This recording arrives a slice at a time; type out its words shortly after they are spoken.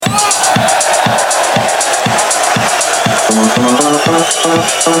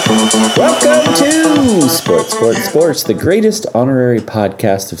Welcome to Sports, the greatest honorary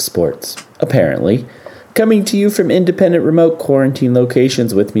podcast of sports, apparently. Coming to you from independent remote quarantine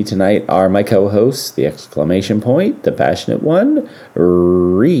locations with me tonight are my co-hosts, the exclamation point, the passionate one,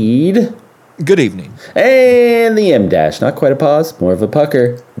 Reed. Good evening. And the M-dash, not quite a pause, more of a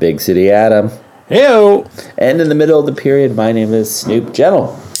pucker, Big City Adam. Heyo. And in the middle of the period, my name is Snoop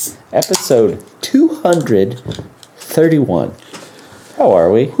Gentle. Episode 231. How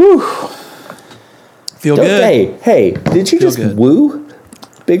are we? Whew. Feel good. Hey, did you Feel just good. woo?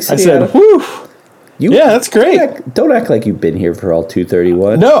 Big City I said, Adam? whew. Yeah, that's great. Don't act like you've been here for all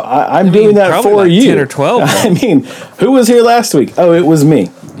 231. No, I'm doing that probably for like you. 10 or 12. I mean, who was here last week? Oh, it was me.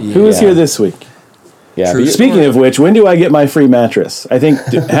 Who was Yeah. here this week? Yeah, True. but Speaking of which, when do I get my free mattress? I think,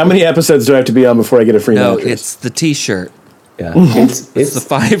 how many episodes do I have to be on before I get a free No, mattress? it's the T-shirt. yeah, It's the it's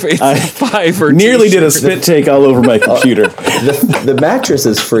five. It's the fiver. Nearly did a T-shirt. spit take all over my computer. the mattress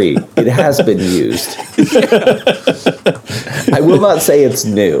is free. It has been used. I will not say it's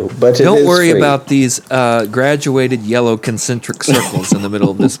new, but it Don't is worry free. about these graduated yellow concentric circles in the middle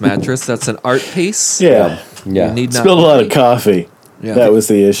of this mattress. That's an art piece. Yeah. Yeah, You need not Spilled a lot of worry. coffee. Yeah. That was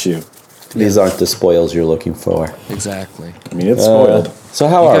the issue. these aren't the spoils you're looking for. Exactly. I mean, it's spoiled. So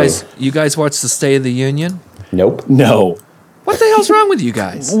how are You guys watch the State of the Union? we? Nope. No. What the hell's wrong with you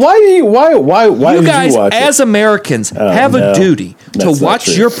guys? Why You did guys, you watch as it? Americans, have no. a duty to That's not watch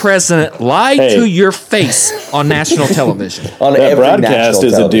true. your president lie Hey. to your face on national television. On That every broadcast national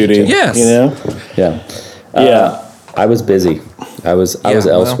is a duty. television. Yes. You know? Yeah. Yeah. I was busy. I was Yeah,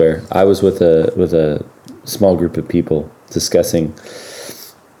 well. elsewhere. I was with a small group of people discussing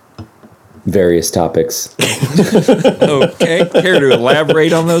various topics. Okay, care to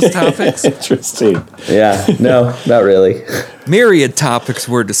elaborate on those topics? Interesting. Yeah, no, not really. Myriad topics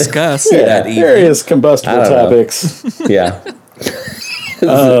were discussed that evening. Various combustible I don't know. topics. Yeah,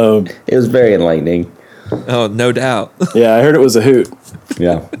 Um, it was very enlightening. Oh, no doubt. yeah, I heard it was a hoot.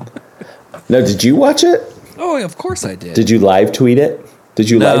 Yeah. No, did you watch it? Oh, of course I did. Did you live tweet it? Did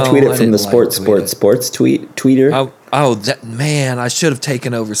you No, live tweet it I from the didn't live tweet it. sports tweeter? That man! I should have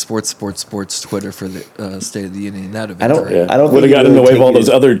taken over sports Twitter for the State of the Union. That'd have been I don't- great. Yeah. I don't would think have you gotten in the really way of all take it those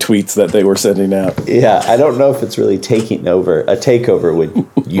other tweets that they were sending out. Yeah, I don't know if it's really taking over a takeover when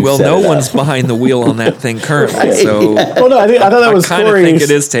you. Well, set no it up. one's behind the wheel on that thing currently, so Oh no, I thought that I was kind of Corey. think it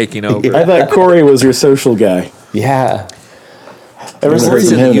is taking over. I thought Corey was your social guy. Yeah. Ever Corey's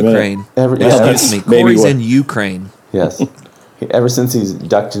since in him, Ukraine. Excuse me, maybe Corey's what- in Ukraine. Yes. Ever since he's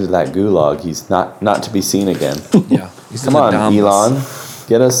ducked into that gulag, he's not to be seen again. Yeah, he's Come in on, the Donbass. Elon,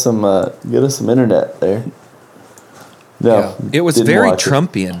 get us some internet there. No, Yeah. It was didn't very watch it.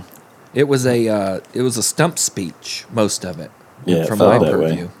 Trumpian. It was a stump speech, most of it. Yeah, it from felt my that way.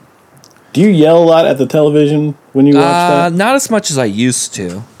 purview. Do you yell a lot at the television when you watch that? Not as much as I used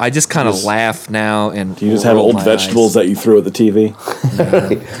to. I just kind of Just- laugh now and Do you just have roll old my vegetables eyes. that you throw at the TV?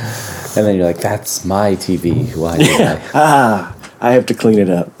 And then you're like, "That's my TV. Why did I?" I have to clean it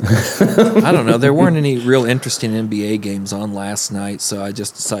up. I don't know. There weren't any real interesting NBA games on last night, so I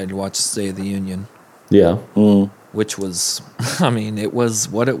just decided to watch the State of the Union, Yeah, which was, I mean, it was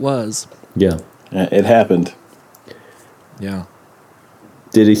what it was. yeah. It happened. Yeah.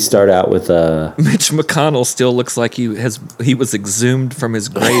 Did he start out with Mitch McConnell still looks like he was exhumed from his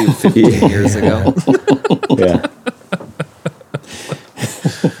grave 15 years ago. Yeah,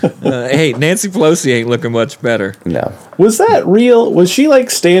 Hey, Nancy Pelosi ain't looking much better. no. Was that real? Was she like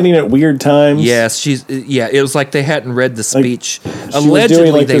standing at weird times? Yes, it was like they hadn't read the speech. was Allegedly,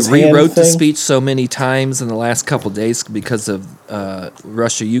 doing, like, they this hand rewrote the thing? speech so many times in the last couple days because of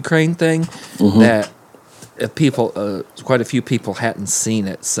Russia-Ukraine thing that quite a few people hadn't seen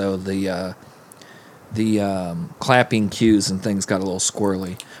it. So the clapping cues and things got a little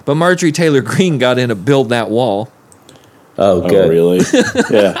squirrely. But Marjorie Taylor Greene got in to build that wall. Oh, Oh, good. really?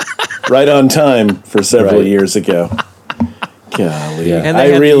 Yeah. Right on time for several Right. years ago. Golly. Yeah. And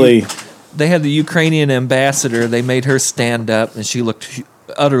they had the Ukrainian ambassador. They made her stand up, and she looked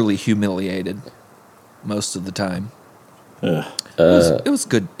utterly humiliated most of the time. It was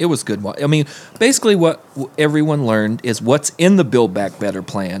good. It was good. I mean, basically, what everyone learned is what's in the Build Back Better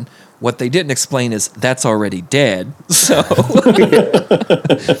plan. What they didn't explain is that's already dead. So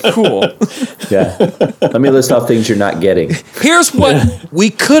cool. Yeah. Let me list off things you're not getting. Here's what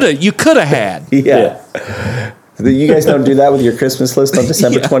you could have had. Yeah. You guys don't do that with your Christmas list on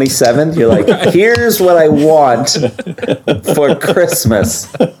December 27th? You're like, here's what I want for Christmas.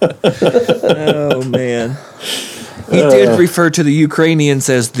 Oh man. He did refer to the Ukrainians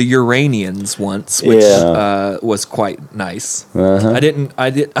as the Uranians once, which was quite nice.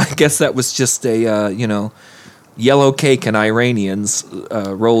 I guess that was just a yellow cake and Iranians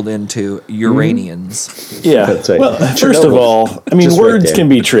rolled into Uranians. Yeah. That's right. Well, first of all, I mean, Just right words there. can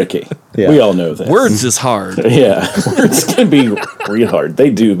be tricky. Yeah. We all know that. Words is hard. Yeah. Words can be real hard. They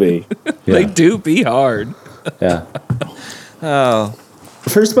do be. They Yeah. do be hard. Yeah. Oh,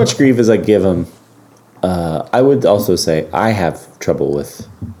 For as much grief as I give him, I would also say I have trouble with.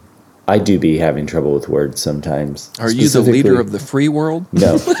 I do be having trouble with words sometimes. are you the leader Specifically- of the free world?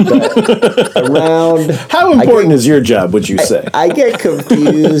 No, but around. How important is your job, would you say? I get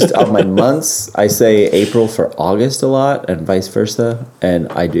confused on my months. I say April for August a lot, and vice versa, and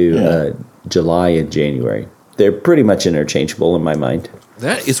I do July and January. They're pretty much interchangeable in my mind.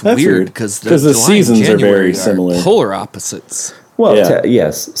 That is That's weird weird, because 'cause the July seasons and are January very similar. Polar opposites. Well, Yeah.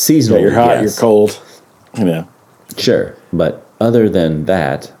 yes, Yeah, seasonal. you're hot, yes. you're cold. You know. Sure, but other than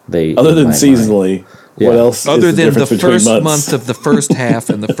that, they. Other in than my mind- seasonally, what Yeah. else? Other is than the difference between first months? month of the first half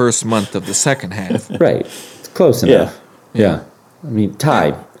and the first month of the second half. What Right, it's close enough. Yeah. I mean,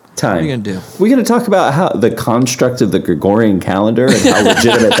 time. are you gonna do? We're gonna talk about how the construct of the Gregorian calendar and how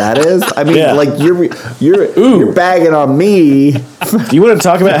legitimate that is. I mean, Yeah. like you're bagging on me. Do you want to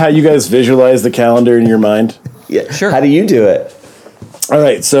talk about how you guys visualize the calendar in your mind? Yeah. Sure. How do you do it? All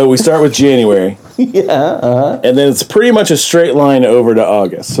right, so we start with January. And then it's pretty much a straight line over to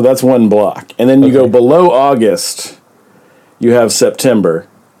August. So that's one block. And then you go below August, you have September,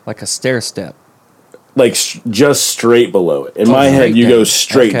 Like a stair step. like just straight below it. In my head, straight you go down.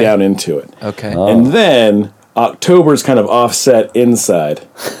 straight Okay. down into it. Okay. And then October's kind of offset inside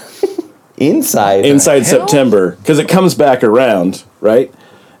Inside. hell? September, because it comes back around, right?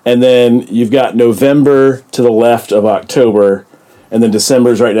 And then you've got November to the left of October, and then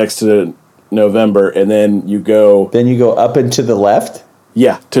December's right next to November, and then you go, Then you go up and to the left.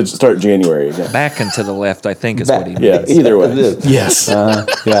 yeah, to start January again. Back and to the left, I think is Back- what he means. Yeah, either way. Is. Yes.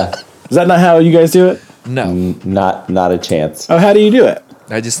 Yeah. Is that not how you guys do it? No, Not a chance. Oh, how do you do it?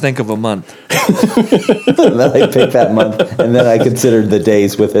 I just think of a month. And then I pick that month, and then I consider the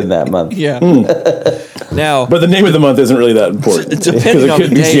days within that month. Yeah. Now, But the name of the month isn't really that important. Because Depending it on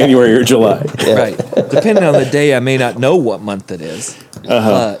could the be day. January or July. right. Depending on the day, I may not know what month it is.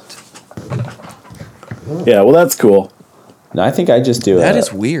 But Yeah, well, that's cool. No, I think I just do. that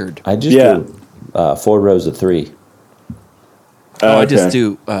is weird. I just Yeah. do 4 rows of 3. Oh, I okay. just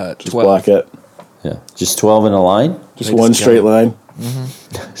do Just 12. block it. Yeah, just 12 in a line. Just They one just straight go. line.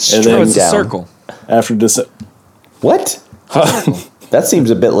 Straight then Oh, it's a down. circle. After December. What? That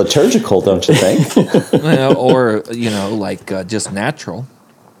seems a bit liturgical, don't you think? Well, or, like just natural.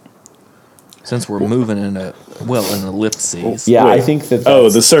 Since we're moving in an ellipses. Yeah, I Wait. think that. Oh,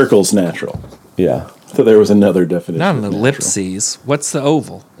 that's- the circle's natural. yeah. I thought there was another definition. Not an of natural. ellipses. What's the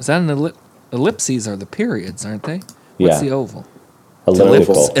oval? Is that an ellipses are the periods, aren't they? Yeah. What's the oval?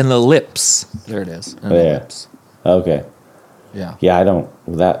 Elliptical. An ellipse. There it is. An There. ellipse. Okay. Yeah. Yeah, I don't.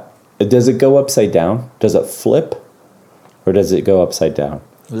 That does it go upside down? Does it flip, or does it go upside down?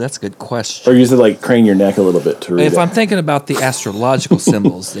 Well, that's a good question. Or use it like crane your neck a little bit to read If it. I'm thinking about the astrological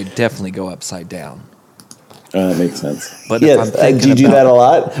symbols, they definitely go upside down. That makes sense. But if Yes. I'm thinking Do you do about, that a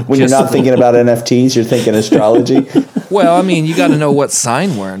lot when you're just- not thinking about NFTs? You're thinking astrology. well, I mean, you got to know what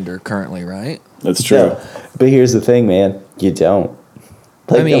sign we're under currently, right? That's true. No. But here's the thing, man. You don't.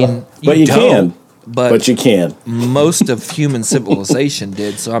 I mean, But you don't, can. But But you can. most of human civilization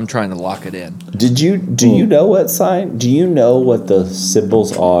did, so I'm trying to lock it in. do you know what sign? Do you know what the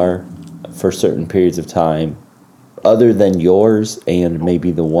symbols are for certain periods of time, other than yours and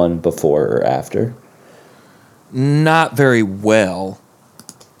maybe the one before or after? Not very well.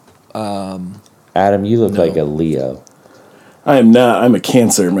 Adam, you look No. like a Leo. I am not. I'm a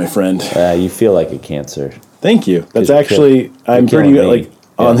Cancer, my friend. You feel like a Cancer. Thank you. That's You're actually, I'm killing pretty me. like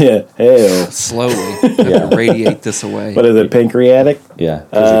on the, hey, Slowly, I'm gonna radiate this away. what is it, pancreatic? Yeah,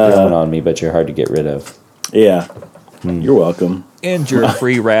 because you're growing on me, but you're hard to get rid of. Yeah. You're welcome. And you're a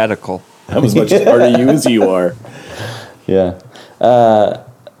free radical. I'm as much a part of you as you are. Yeah.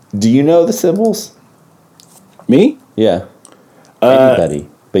 Do you know the symbols? Me? Yeah. Anybody.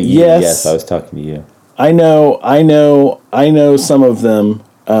 But you, yes. yes, I was talking to you. I know some of them.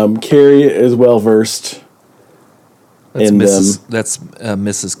 Carrie is well versed That's in Mrs. them. That's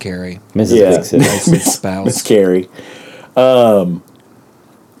Mrs. Carey. Mrs. Yeah. Big Sis. Miss spouse. Carrie.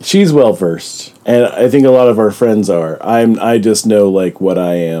 She's well versed, and I think a lot of our friends are. I just know like what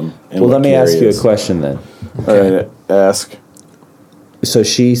I am. And Well, what let me Carrie ask you a is. question then. All right, ask. So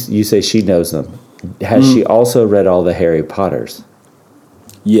you say she knows them. Has she also read all the Harry Potters?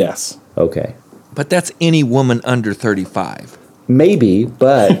 Yes. Okay. But that's any woman under 35. Maybe,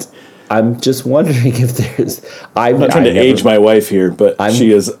 but I'm just wondering if there's. I'm not trying to age my wife here, but I'm-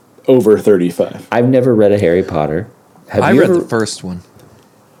 she is over 35. I've never read a Harry Potter. I read the first one.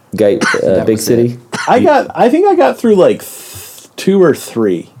 Big City? I think I got through like 2 or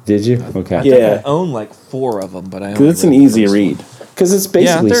 3. Did you? Okay. Yeah. I own like 4 of them, but I Because it's an easy read. Because it's Yeah,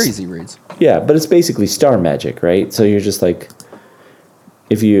 basically they're easy reads. Yeah, but it's basically star magic, right? So you're just like,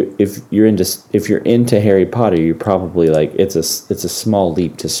 if you're into Harry Potter, you're probably like it's a small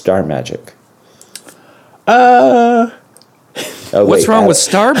leap to star magic. What's wrong with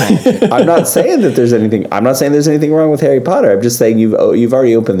star magic? I'm not saying that there's anything. I'm not saying there's anything wrong with Harry Potter. I'm just saying you've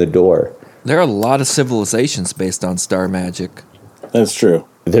already opened the door. There are a lot of civilizations based on star magic. That's true.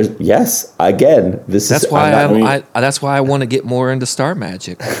 That's why that's why I want to get more into star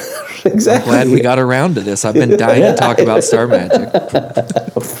magic. Exactly. I'm glad we got around to this. I've been dying to talk about star magic.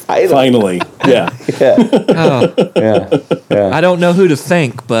 Finally. Yeah. Yeah. I don't know who to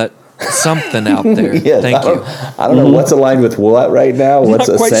thank, but something out there. Thank you. I don't know what's aligned with what right now. I'm not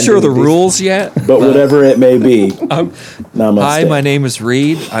quite sure the rules yet. But whatever it may be. Namaste. Hi, my name is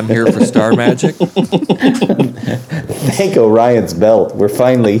Reed. I'm here for Star Magic. Thank Orion's belt. We're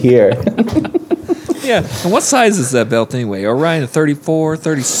finally here. Yeah. And what size is that belt anyway? Orion, a 34,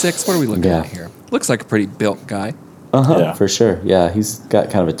 36? What are we looking at here? Looks like a pretty built guy. Yeah. For sure. Yeah, he's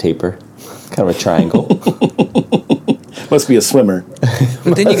got kind of a taper, kind of a triangle. Must be a swimmer.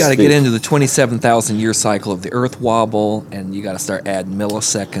 But then you got to get into the 27,000 year cycle of the Earth wobble, and you got to start adding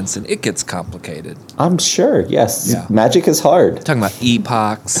milliseconds, and it gets complicated. I'm sure. Yes. Yeah. Magic is hard. Talking about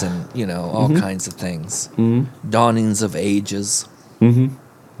epochs and all kinds of things, dawnings of ages,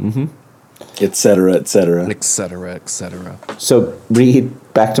 Et cetera, et cetera. et cetera, et cetera. So,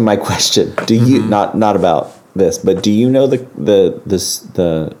 Reed, back to my question. Do you not about this, but do you know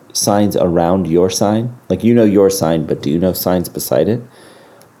the signs around your sign? Like your sign, but do you know signs beside it?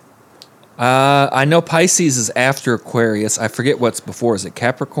 I know Pisces is after Aquarius. I forget what's before. Is it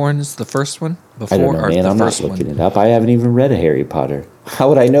Capricorn? Is the first one before? I don't know, man. I'm not looking it up. I haven't even read a Harry Potter. How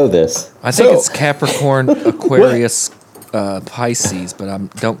would I know this? I think it's Capricorn, Aquarius, Pisces,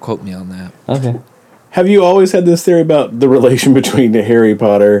 but don't quote me on that. Okay. Have you always had this theory about the relation between the Harry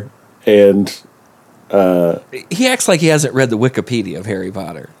Potter and... He acts like he hasn't read the Wikipedia of Harry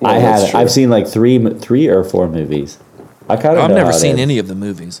Potter. I haven't. I've seen like three or 4 movies. I've never seen any of the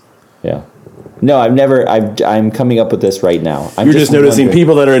movies. Yeah. No, I've never. I'm coming up with this right now. You're just noticing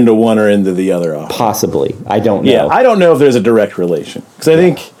people that are into one are into the other. Often. Possibly. I don't know. Yeah, I don't know if there's a direct relation. Because I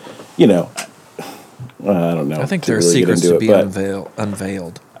think, I don't know. I think there are secrets to be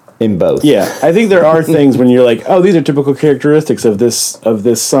unveiled. In both. Yeah, I think there are things when you're like, oh, these are typical characteristics of this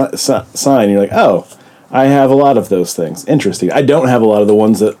sign. You're like, oh, I have a lot of those things. Interesting. I don't have a lot of the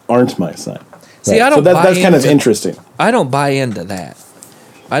ones that aren't my sign. See, I don't. That's kind of interesting. I don't buy into that.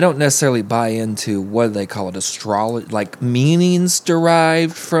 I don't necessarily buy into what do they call it, astrology, like meanings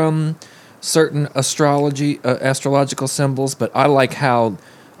derived from certain astrological symbols. But I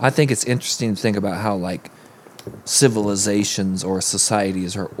think it's interesting to think about how like civilizations or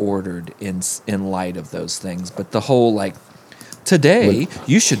societies are ordered in light of those things. But the whole like today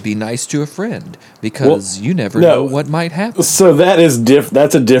you should be nice to a friend because you never know what might happen. So that is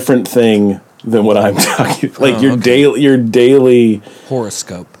that's a different thing than what I'm talking. Like your daily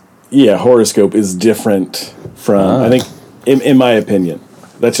horoscope. Yeah, horoscope is different from I think in my opinion.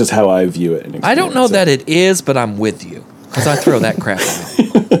 That's just how I view it. I don't know that it is, but I'm with you because I throw that crap out.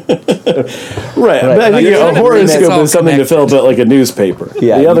 Right. But I think a horoscope is something to fill out like a newspaper.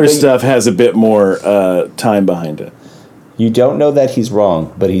 Yeah, the other stuff has a bit more time behind it. You don't know that he's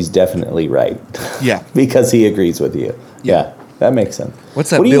wrong, but he's definitely right. Yeah. Because he agrees with you. Yeah. That makes sense.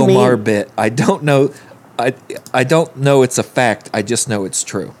 What's that Bill Maher bit? I don't know. I don't know it's a fact. I just know it's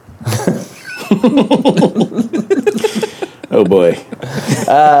true. Oh boy.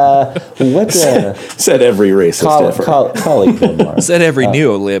 What said every racist ever. Colleague Bill Maher. Said every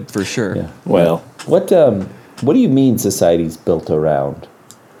neolib for sure. Yeah. Well. What do you mean society's built around?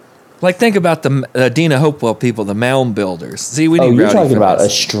 Like think about the Dina Hopewell people, the mound builders. See, we need you're talking about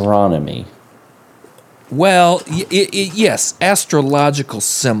astronomy. Well, yes, astrological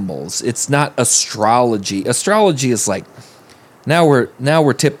symbols. It's not astrology. Astrology is like now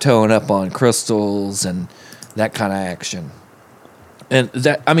we're tiptoeing up on crystals and that kind of action. And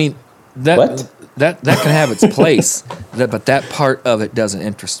that can have its place. But that part of it doesn't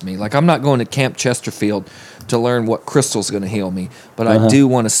interest me. Like I'm not going to Camp Chesterfield to learn what crystal's going to heal me, but I do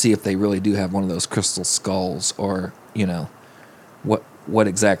want to see if they really do have one of those crystal skulls or, what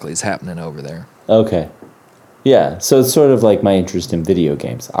exactly is happening over there. Okay. Yeah, so it's sort of like my interest in video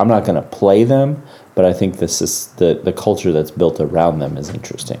games. I'm not going to play them, but I think this is the culture that's built around them is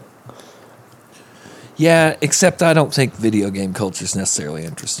interesting. Yeah, except I don't think video game culture is necessarily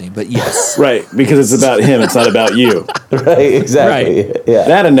interesting. But yes. Right, because it's about him. It's not about you. Right, exactly. Right. Yeah.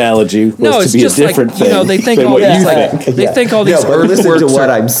 That analogy was No, to it's be a just like, different you thing know, they think than all what these, you like, think. they think all these No, but listen to earthworks what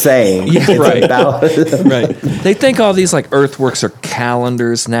are, I'm saying. Yeah, It's right. about- right. They think all these like earthworks are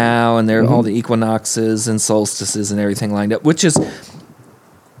calendars now, and they're all the equinoxes and solstices and everything lined up, which is,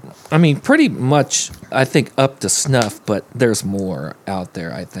 I mean, pretty much I think up to snuff, but there's more out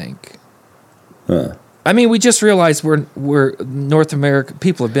there. I think. Huh. I mean, we just realized we're North America.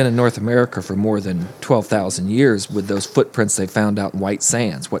 People have been in North America for more than 12,000 years with those footprints they found out in White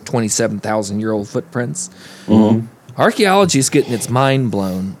Sands. What 27,000-year-old footprints? Mm-hmm. Archaeology is getting its mind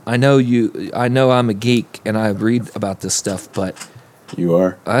blown. I know I'm a geek and I read about this stuff, but You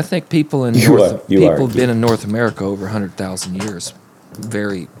are. I think people in You North are. You are a people have been geek. in North America over 100,000 years.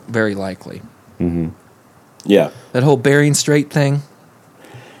 Very, very likely. Yeah. That whole Bering Strait thing,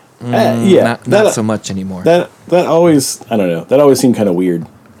 Yeah. not so much anymore. That always, I don't know. That always seemed kind of weird.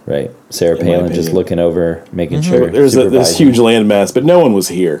 Right. Sarah In my Palin just opinion. looking over, making sure. There's this supervising. huge landmass, but no one was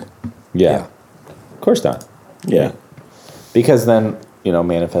here. Yeah. Of course not. Yeah. Because then,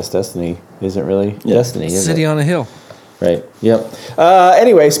 Manifest Destiny isn't really destiny, is City it? on a hill. Right. Yep.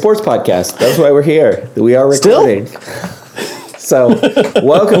 Anyway, sports podcast. That's why we're here. We are Still? recording. So,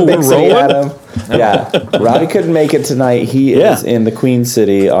 welcome, Big we're City rolling? Adam. Yeah. Robbie couldn't make it tonight. He Yeah. is in the Queen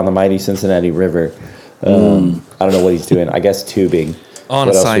City on the mighty Cincinnati River. I don't know what he's doing. I guess tubing. On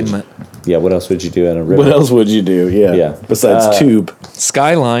What else would assignment. Yeah, what else would you do in a river? What else would you do? Yeah. Yeah. Besides tube.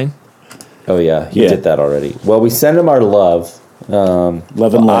 Skyline. Oh, yeah. He Yeah. did that already. Well, we send him our love.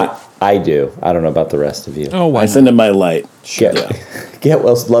 Love and light. I do. I don't know about the rest of you. Oh, why I send him my light. Get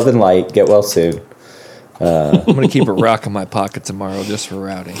well, love and light. Get well soon. I'm going to keep a rock in my pocket tomorrow just for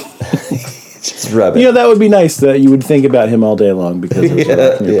routing. Just rub it. You know, that would be nice that you would think about him all day long because of his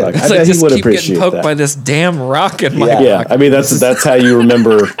rock in your yeah. pocket. It's I like bet he just would keep getting appreciate poked that. by this damn rock in my Yeah. Yeah, pocket. I mean that's how you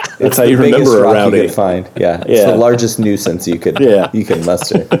remember. That's how you Biggest remember a rock you rowdy. could find. Yeah, it's Yeah. the largest nuisance you could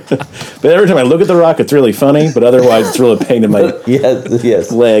muster. But every time I look at the rock, it's really funny. But otherwise, it's really a pain in my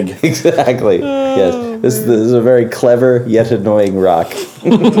yes, leg. exactly. Yes, this is a very clever yet annoying rock.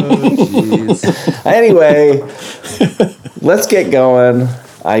 Anyway, let's get going.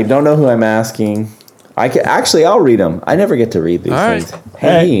 I don't know who I'm asking. I'll read them. I never get to read these All right. things.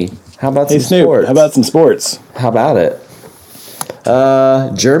 Hey, how about Hey some Snoop, sports? how about some sports? How about it?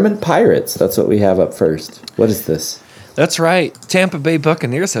 German Pirates. That's what we have up first. What is this? That's right. Tampa Bay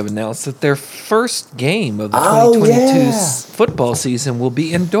Buccaneers have announced that their first game of the Oh, 2022 yeah. football season will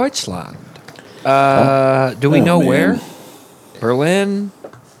be in Deutschland. Do we know man. where? Berlin,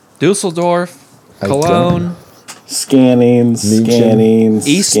 Dusseldorf, I don't Cologne, Scanning. East scanning.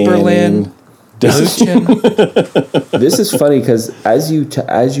 Berlin, München. This is funny because as you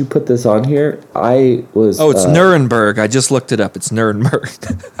put this on here, I was. Oh, it's Nuremberg. I just looked it up. It's Nuremberg.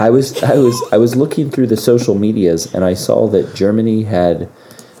 I was looking through the social medias and I saw that Germany had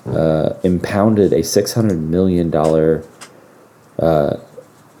impounded a $600 million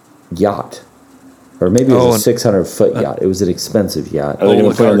yacht, or maybe it was a 600-foot yacht. It was an expensive yacht Are they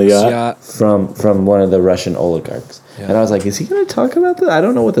going to put on the yacht? from one of the Russian oligarchs. Yeah. And I was like, is he going to talk about that? I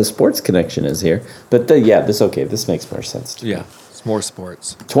don't know what the sports connection is here, but this makes more sense to me. Yeah, it's more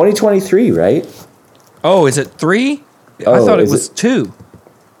sports. 2023, right? Oh, is it 3? I Oh, thought it is was it- 2.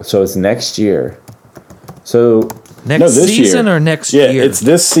 So it's next year. So Next this season year. or next Yeah, year? it's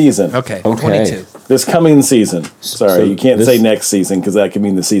this season. Okay, Okay. 22. This coming season. Sorry, So you can't this- say next season because that could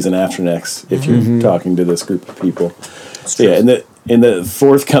mean the season after next if you're talking to this group of people. So yeah, in the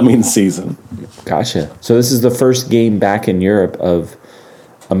forthcoming season. Gotcha. So this is the first game back in Europe of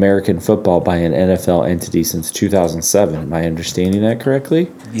American football by an NFL entity since 2007. Am I understanding that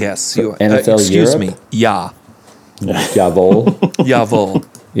correctly? Yes, you NFL excuse Europe? me. Yeah. Jawohl. Jawohl.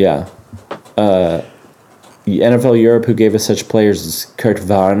 Yeah. The NFL Europe, who gave us such players as Kurt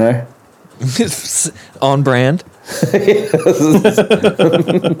Warner. On brand.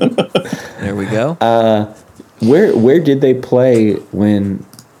 There we go. Where did they play when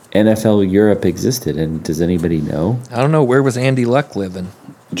NFL Europe existed? And does anybody know? I don't know, where was Andy Luck living?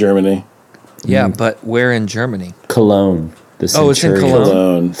 Germany. Yeah, but where in Germany? Cologne. The Oh, it's in Centurions. Cologne?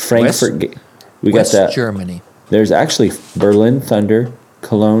 Alone. Frankfurt. We West got that. Germany. There's actually Berlin Thunder,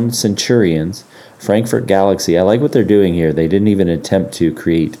 Cologne Centurions, Frankfurt Galaxy. I like what they're doing here. They didn't even attempt to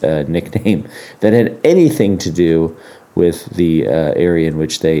create a nickname that had anything to do with the area in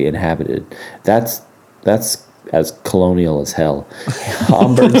which they inhabited. That's as colonial as hell.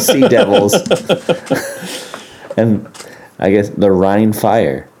 Hamburg Sea Devils, and I guess the Rhine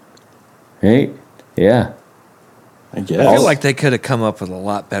Fire. Right? Yeah. I guess. I feel like they could have come up with a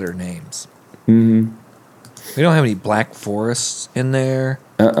lot better names. We don't have any Black Forests in there.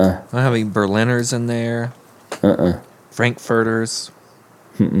 We don't have any Berliners in there. Frankfurters.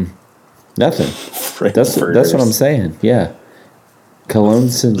 Nothing. That's what I'm saying. Yeah.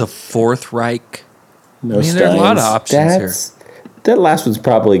 Cologne's and The Fourth Reich. No, I mean, there are a lot of options here. That last one's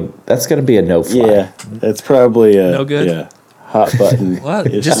that's going to be a no fly. Yeah, it's probably a No good? Yeah, hot button. Well,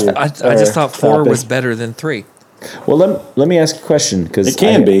 issue. I just thought 4 topic. was better than 3. Well, let me ask you a question because It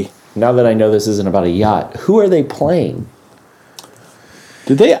can be. Now that I know this isn't about a yacht, who are they playing?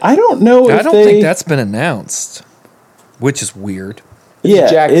 Did they? I don't know. I if don't they, think that's been announced, which is weird.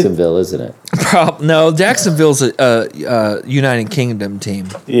 It's Jacksonville, isn't it? No, Jacksonville's a United Kingdom team.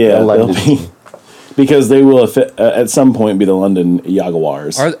 Yeah, London they'll be, because they will at some point be the London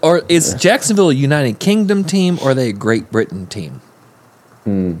Jaguars. Or is Jacksonville a United Kingdom team or are they a Great Britain team?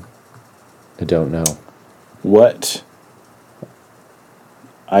 I don't know. What?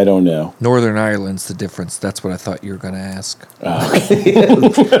 I don't know. Northern Ireland's the difference. That's what I thought you were going to ask.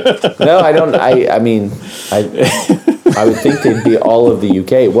 No, I don't. I mean, I would think they'd be all of the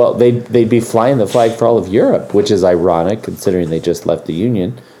UK. Well, they'd be flying the flag for all of Europe, which is ironic considering they just left the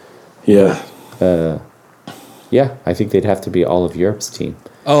Union. Yeah. Yeah, I think they'd have to be all of Europe's team.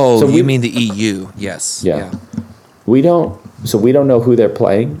 Oh, So you we- mean the EU? Yes. Yeah. We don't know who they're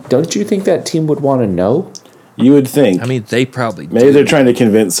playing. Don't you think that team would want to know? You would think. I mean, they probably maybe do. they're trying to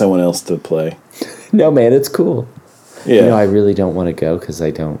convince someone else to play. No, man, it's cool. Yeah. You know, I really don't want to go because I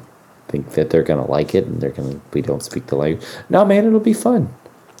don't think that they're gonna like it, and we don't speak the language. No, man, it'll be fun.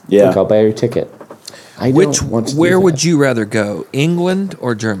 yeah. Look, I'll buy your ticket. Where would you rather go, England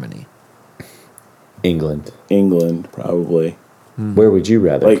or Germany? England. England, probably. Where would you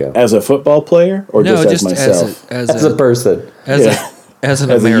rather Like go? as a football player or No, just as myself? As a person. as Yeah. as an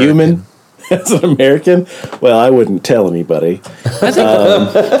As American. a human? As an American? Well, I wouldn't tell anybody.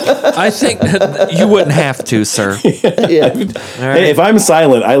 I think you wouldn't have to, sir. Yeah. All right? Hey, if I'm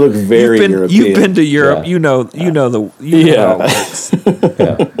silent, I look very European. You've been to Europe. Yeah. You know Yeah. how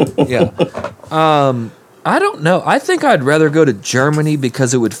it works. Yeah. I don't know. I think I'd rather go to Germany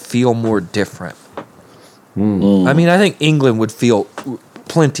because it would feel more different. I mean, I think England would feel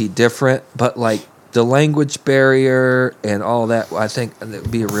plenty different, but like the language barrier and all that, I think it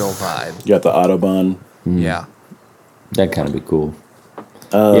would be a real vibe. You got the Autobahn. Yeah. That'd kind of be cool.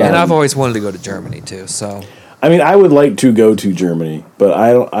 And I've always wanted to go to Germany too. So I mean, I would like to go to Germany, but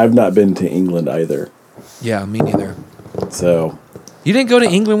I've not been to England either. yeah, me neither. So You didn't go to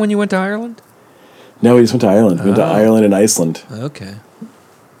England when you went to Ireland? no, we just went to Ireland. We went to Ireland and Iceland. Okay.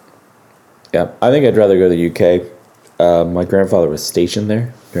 Yeah, I think I'd rather go to the UK. My grandfather was stationed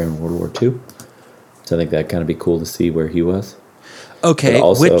there during World War II, so I think that'd kind of be cool to see where he was. Okay, But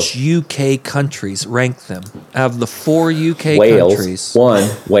also- which UK countries, rank them? Out of the 4 UK Wales, countries.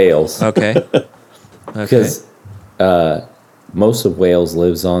 Wales, Okay. Okay. because most of Wales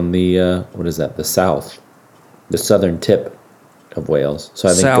lives on the what is that? The southern tip of Wales. So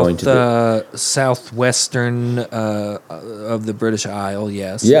I think going to the southwestern of the British Isle,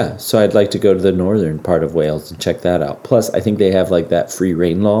 yes. yeah. So I'd like to go to the northern part of Wales and check that out. Plus, I think they have like that free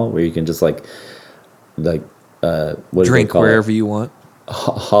reign law where you can just like what do they Drink call it? wherever you want.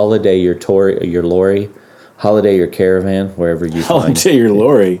 Holiday your lorry, holiday your caravan, wherever you find. Holiday your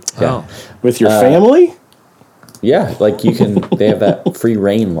lorry Oh. with your family. Yeah, like you can. They have that free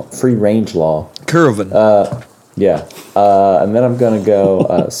range law. Curvin. Yeah, and then I'm gonna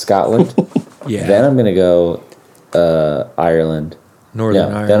go Scotland. yeah. Then I'm gonna go Ireland. Northern Yeah.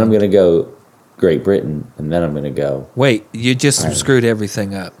 Ireland. Then I'm gonna go Great Britain, and then I'm gonna go. Wait, you just screwed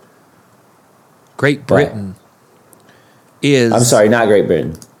everything up. Great Britain is... I'm sorry, not Great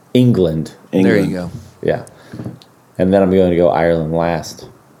Britain. England. There England. you go. Yeah, and then I'm going to go Ireland last.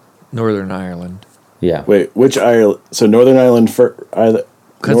 Northern Ireland. Yeah. Wait, which Ireland? So Northern Ireland Because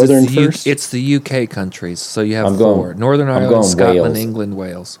Northern first. it's the UK countries, so you have I'm 4. going- Northern I'm Ireland, going Scotland, Wales. England,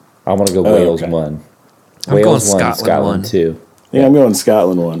 Wales. I'm gonna go Oh, Wales okay. 1. I'm Wales going 1, Scotland 1. 2. Yeah, I'm going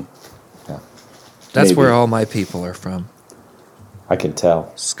Scotland one. That's Maybe. where all my people are from. I can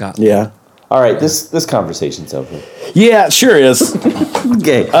tell. Scotland. Yeah. All right, this conversation's over. Yeah, it sure is.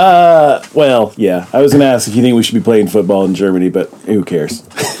 Okay. Well, yeah. I was going to ask if you think we should be playing football in Germany, but who cares?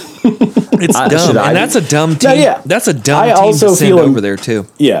 It's dumb, should I and be- that's a dumb team. No, yeah. That's a dumb I team also to send feel over there too.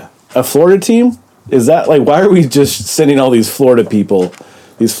 Yeah. A Florida team? Is that like, why are we just sending all these Florida people,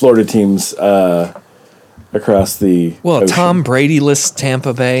 these Florida teams across the Well, ocean? Tom Brady-less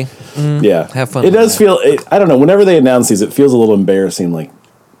Tampa Bay. Yeah. have fun It with does that. feel, I don't know, whenever they announce these, it feels a little embarrassing. Like,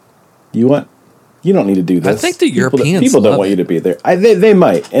 you don't need to do this. think the Europeans People don't love want it. you to be there. They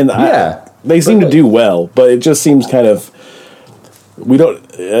might. And Yeah. they seem to do well, but it just seems kind of, we don't.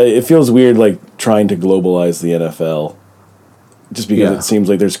 It feels weird, like trying to globalize the NFL, just because it seems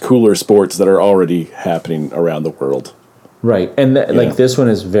like there's cooler sports that are already happening around the world. Right, and like this one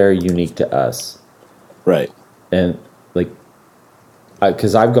is very unique to us. Right, and like,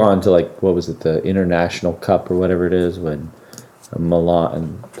 because I've gone to like what was it, the International Cup or whatever it is, when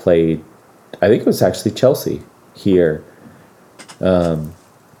Milan played. I think it was actually Chelsea here,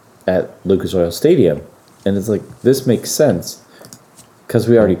 at Lucas Oil Stadium, and it's like this makes sense because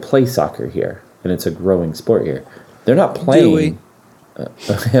we already play soccer here, and it's a growing sport here. They're not playing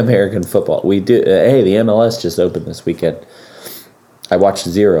American football. We do. Hey, the MLS just opened this weekend. I watched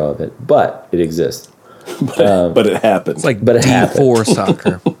 0 of it, but it exists. but it happens. It's like but it D4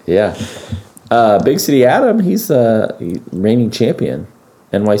 soccer. Yeah. Big City Adam, he's reigning champion,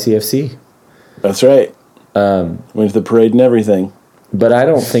 NYCFC. That's right. Went to the parade and everything. But I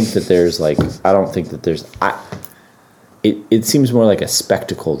don't think that there's it seems more like a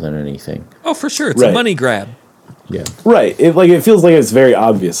spectacle than anything. Oh, for sure. It's a money grab. Yeah. Right. It feels like it's very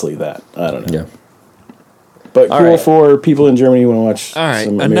obviously that. I don't know. Yeah. But cool for people in Germany who want to watch. All right,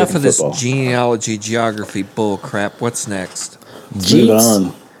 some enough American of this football. genealogy, geography bull crap. What's next? Let's move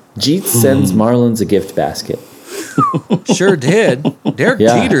on. Jeets sends Marlins a gift basket. Sure did. Derek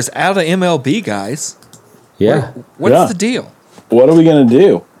Jeter's out of MLB, guys. Yeah. What's the deal? What are we going to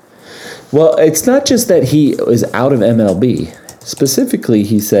do? Well, it's not just that he is out of MLB. Specifically,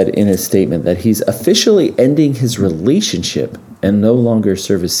 he said in his statement that he's officially ending his relationship and no longer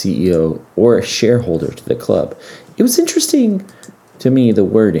serve as CEO or a shareholder to the club. It was interesting to me, the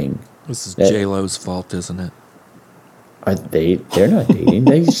wording. This is J-Lo's fault, isn't it? They're not dating.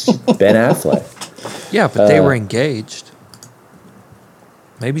 Ben Affleck. Yeah, but they were engaged.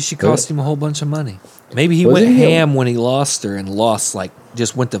 Maybe she cost him a whole bunch of money. Maybe he went ham when he lost her and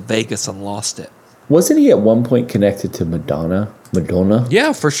just went to Vegas and lost it. Wasn't he at one point connected to Madonna?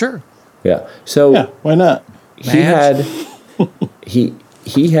 Yeah, for sure. Yeah. So Yeah, why not? he had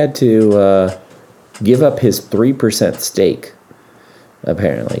to give up his 3% stake.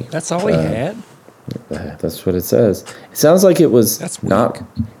 Apparently, That's all he had. that's what it says. It sounds like it was That's not.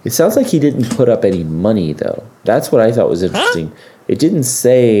 weak. It sounds like he didn't put up any money though. That's what I thought was interesting. It didn't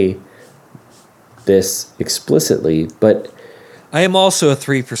say this explicitly, but I am also a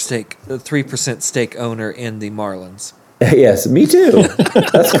 3% stake owner in the Marlins. yes, me too.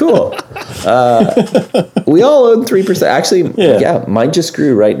 That's cool. We all own 3%. Actually, yeah, mine just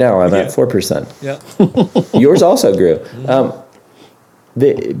grew right now. I'm at 4%. Yeah. Yours also grew.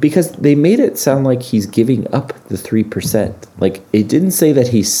 Because they made it sound like he's giving up the 3%. Like, it didn't say that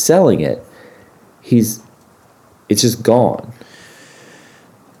he's selling it. It's just gone.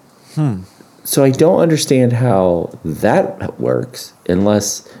 So I don't understand how that works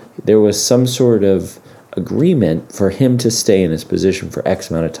unless there was some sort of agreement for him to stay in his position for X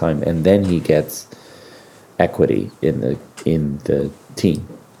amount of time, and then he gets equity in the team.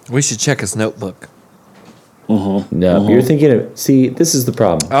 We should check his notebook. No, you're thinking of. See, this is the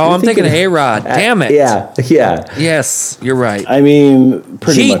problem. Oh, You're I'm thinking of A-Rod. Damn it. Yeah. Yes, you're right. I mean,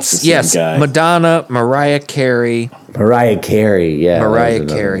 pretty much the Jeets, same yes. guy. Madonna, Mariah Carey. Mariah Carey, yeah. Mariah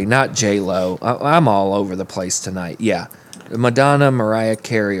Carey, not J-Lo. I'm all over the place tonight. Yeah. Madonna, Mariah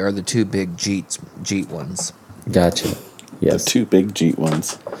Carey are the two big Jeet ones. Gotcha. Yes. The two big Jeet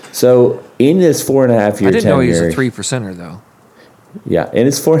ones. So in this 4.5 year I didn't know he was a tenure, 3%er, though. yeah, in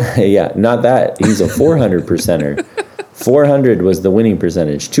his not that he's a 400%er. 400 was the winning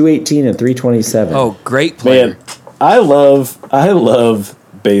percentage. 218 and 327. Oh, great player. Man, I love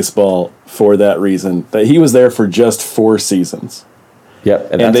baseball for that reason. That he was there for just 4 seasons.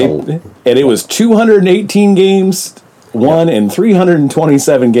 Yep, and it was 218 games won and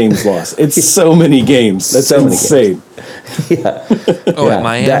 327 games lost. It's so many games. That's So many insane. yeah. Oh, at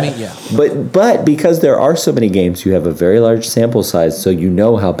Miami? But because there are so many games, you have a very large sample size, so you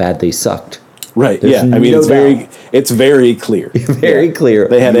know how bad they sucked. Right. There's I mean, no it's very clear. Very clear.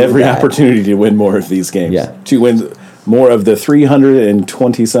 They had every That. opportunity to win more of these games. Yeah. To win more of the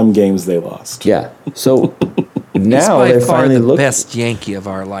 320 some games they lost. Yeah. So He's now by they're far finally the looking. best Yankee of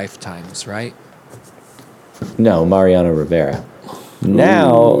our lifetimes, right? No, Mariano Rivera.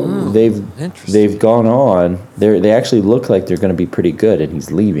 Now they've gone on. They actually look like they're going to be pretty good, and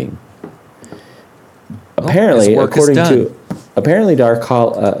he's leaving. Apparently, his work is done. according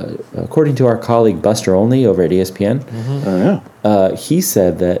to our colleague Buster Olney over at ESPN, Oh, yeah. he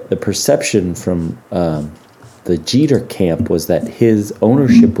said that the perception from the Jeter camp was that his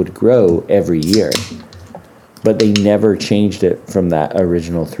ownership would grow every year, but they never changed it from that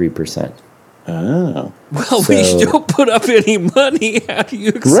original 3%. Oh. Well, we don't put up any money. How do you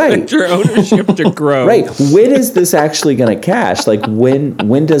expect Right. your ownership to grow? Right. When is this actually going to cash? Like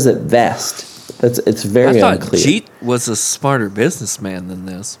when does it vest? It's very I thought unclear. Jeet was a smarter businessman than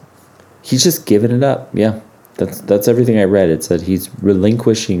this. He's just giving it up. Yeah. That's everything I read. It said he's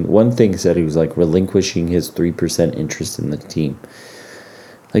relinquishing. One thing said he was like relinquishing his 3% interest in the team.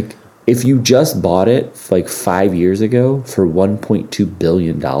 Like if you just bought it like 5 years ago for $1.2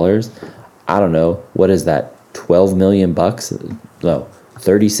 billion, I don't know, what is that? 12 million bucks? No,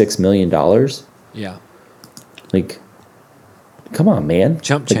 $36 million. Yeah. Like, come on, man.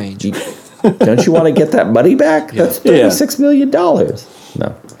 Chump Like, change. Don't you want to get that money back? Yeah. That's $36 million.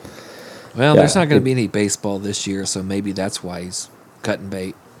 No. Well, Yeah. there's not going to be any baseball this year, so maybe that's why he's cutting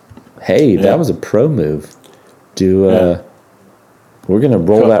bait. Hey, Yeah. that was a pro move. We're going to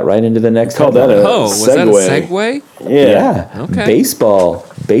roll that right into the next Call that headline. Oh, was that a segue? Yeah. Yeah. Okay.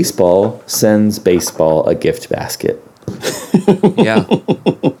 Baseball sends baseball a gift basket. Yeah.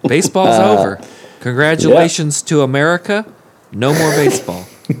 Baseball's over. Congratulations to America. No more baseball.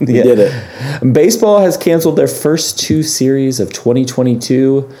 We did it. Baseball has canceled their first two series of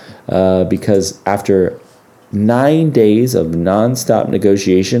 2022 because after 9 days of nonstop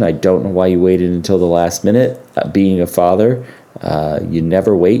negotiation, I don't know why you waited until the last minute. Being a father, you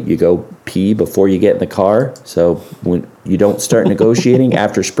never wait. You go pee before you get in the car. So when you don't start negotiating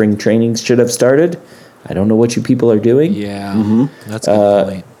after spring training should have started, I don't know what you people are doing. Yeah. That's a good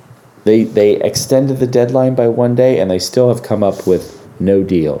point. They extended the deadline by 1 day, and they still have come up with no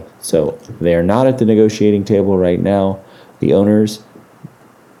deal. So they are not at the negotiating table right now. The owners,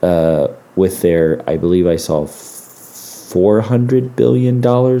 with their, I believe I saw $400 billion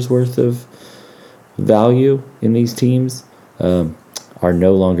worth of value in these teams, are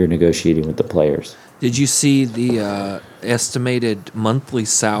no longer negotiating with the players. Did you see the estimated monthly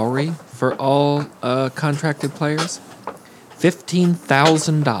salary for all contracted players?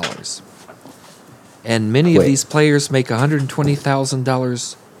 $15,000. And many of Wait. these players make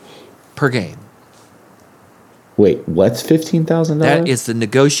 $120,000 per game. Wait, what's $15,000? That is the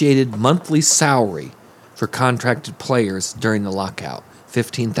negotiated monthly salary for contracted players during the lockout.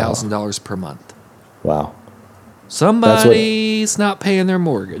 $15,000 per month. Wow. Somebody's not paying their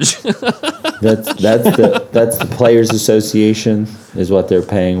mortgage. That's the Players Association is what they're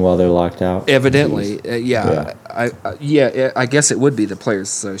paying while they're locked out. Evidently, Yeah. I guess it would be the Players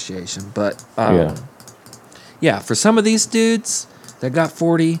Association, but Yeah. for some of these dudes that got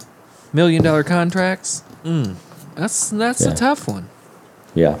 $40 million contracts, that's Yeah. a tough one.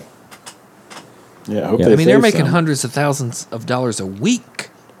 Yeah. Yeah. I hope Yeah. they I mean, they're save making some. hundreds of thousands of dollars a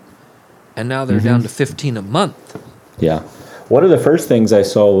week, and now they're down to 15 a month. Yeah. One of the first things I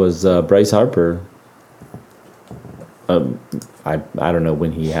saw was Bryce Harper. I don't know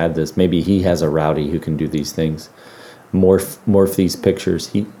when he had this. Maybe he has a rowdy who can do these things. Morph these pictures.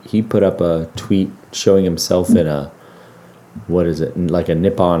 He put up a tweet showing himself in a, what is it, like a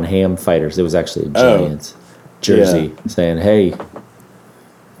Nippon Ham Fighters. It was actually a Giants jersey saying, "Hey,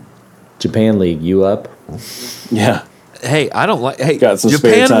 Japan League, you up?" Yeah. Hey, I don't like. Hey, Got some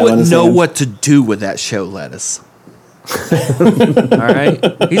spare Japan time on wouldn't his know hands. what to do with that show lettuce. All right,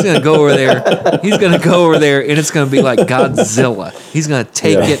 he's gonna go over there. He's gonna go over there, and it's gonna be like Godzilla. He's gonna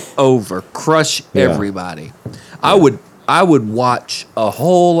take it over, crush everybody. I would watch a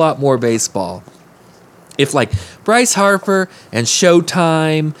whole lot more baseball if like Bryce Harper and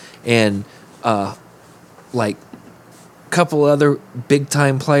Showtime and like a couple other big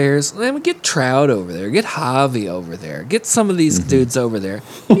time players. Let me get Trout over there, get Javi over there, get some of these dudes over there.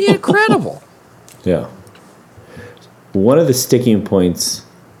 It'd be incredible. Yeah. One of the sticking points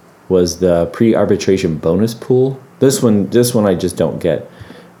was the pre-arbitration bonus pool. This one I just don't get.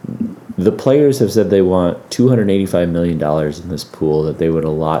 The players have said they want $285 million in this pool that they would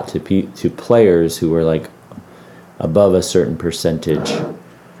allot to players who were like above a certain percentage.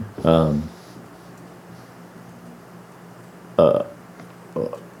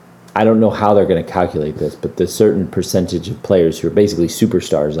 I don't know how they're going to calculate this, but the certain percentage of players who are basically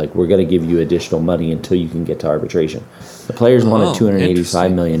superstars, like, we're going to give you additional money until you can get to arbitration. The players wanted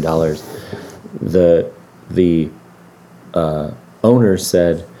 $285 million. The owners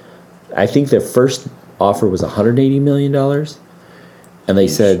said, I think their first offer was $180 million, and they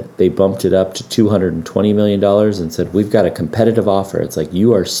said they bumped it up to $220 million and said, we've got a competitive offer. It's like,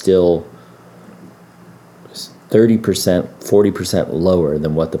 you are still 30%, 40% lower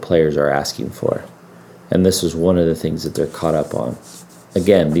than what the players are asking for. And this is one of the things that they're caught up on.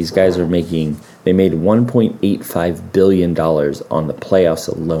 Again, these guys they made $1.85 billion on the playoffs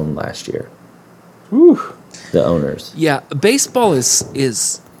alone last year. Whew. The owners. Yeah, baseball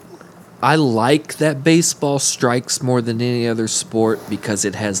is I like that baseball strikes more than any other sport because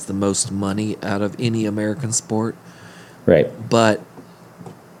it has the most money out of any American sport. Right. But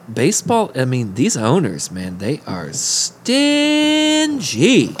baseball, I mean, these owners, man, they are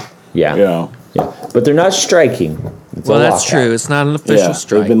stingy. Yeah. Yeah. Yeah. But they're not striking. It's Well, a that's lockout. true. It's not an official Yeah,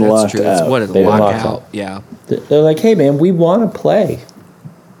 strike. they've been That's locked true. It's out. what a They've been locked lockout. out. Yeah. They're like, hey, man, we want to play.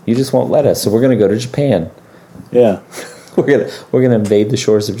 You just won't let us, so we're going to go to Japan. Yeah. We're gonna invade the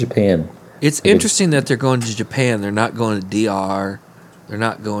shores of Japan. It's interesting that they're going to Japan. They're not going to DR. They're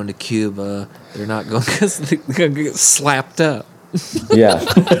not going to Cuba. They're not going because they're going to get slapped up. Yeah.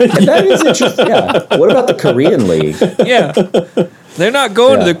 And that is interesting. Yeah. What about the Korean League? Yeah. They're not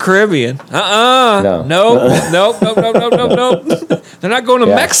going to Yeah. the Caribbean. No. Nope. They're not going to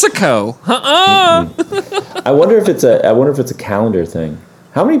Yeah. Mexico. I wonder if it's a calendar thing.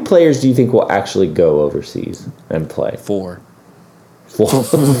 How many players do you think will actually go overseas and play? 4.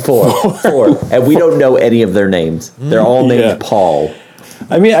 Four. And we don't know any of their names. They're all named Yeah. Paul.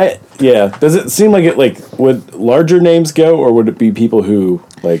 I mean, does it seem like would larger names go, or would it be people who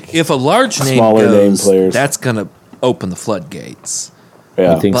If a large name Smaller name goes, players. that's going to open the floodgates.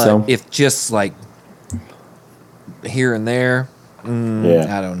 yeah, You think But so? if just like here and there,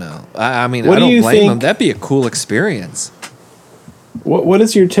 yeah. I don't know. I mean, What I do don't you blame them. think- That'd be a cool experience. What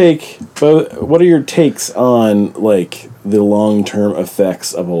is your take? What are your takes on like the long term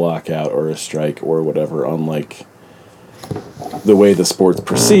effects of a lockout or a strike or whatever on like the way the sport's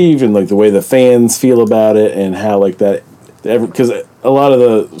perceived and like the way the fans feel about it and how like that? Because a lot of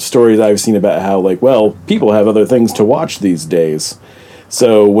the stories I've seen about how like people have other things to watch these days,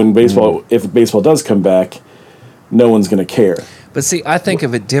 so when if baseball does come back, no one's gonna care. But see, I think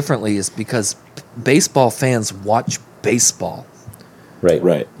of it differently is because baseball fans watch baseball. Right.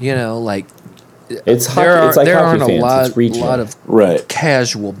 Right. You know, like It's hockey. It's like there hockey aren't fans. a It's regional. lot of Right.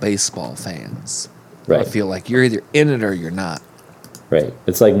 casual baseball fans. I Right. feel like you're either in it or you're not. Right.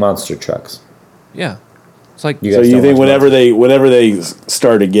 It's like monster trucks. Yeah, it's like You So guys you don't think watch whenever they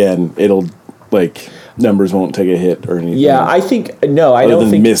start again, it'll like numbers won't take a hit or anything? Yeah, I think no. I other don't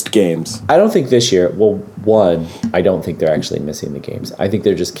than think missed games. I don't think this year. Well, one, I don't think they're actually missing the games. I think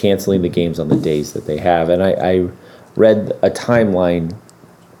they're just canceling the games on the days that they have. And I read a timeline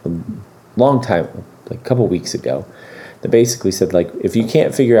a long time, like a couple weeks ago, that basically said like if you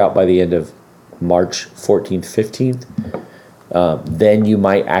can't figure out by the end of March 14th, 15th, then you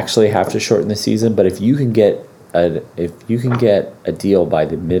might actually have to shorten the season. But if you can get a deal by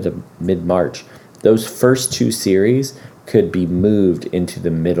the mid March, those first two series could be moved into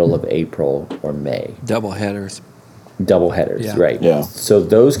the middle of April or May. double headers. Double headers, Yeah. right? Yeah. So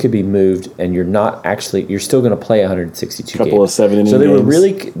those could be moved, and you're still going to play 162 Couple games. of 7-inning So they were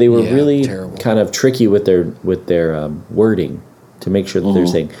games. really Yeah, terrible. kind of tricky with their wording to make sure that Mm-hmm. they're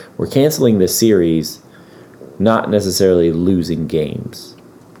saying we're canceling the series, not necessarily losing games.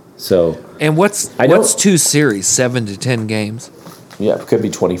 So And what's I don't- 2 series? 7 to 10 games. yeah, it could be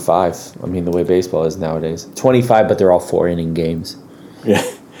 25. I mean, the way baseball is nowadays, 25, but they're all 4-inning games. Yeah.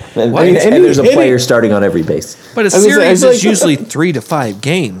 And, What? and there's a Any- player starting on every base. But a I was gonna say, I series feel is like- usually 3 to 5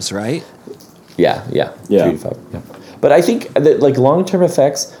 games, right? Yeah. Yeah. 3 to 5. Yeah. But I think that like long-term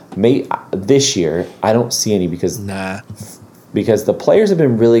effects this year, I don't see any because the players have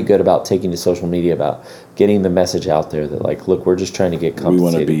been really good about taking to social media about getting the message out there that like, look, we're just trying to get wanna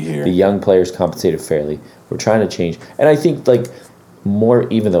compensated. be here. The young players compensated fairly. We're trying to change. And I think like more,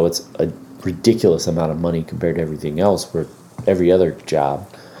 even though it's a ridiculous amount of money compared to everything else for every other job,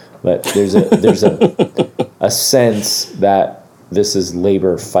 but there's a sense that this is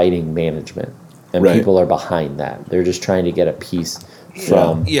labor fighting management, and Right. people are behind that. They're just trying to get a piece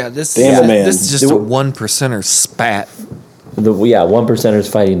from Yeah, this Damn the man. this is just a 1%er spat. the 1%ers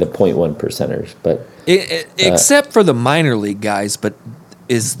fighting the 0.1 percenters. But Except for the minor league guys, but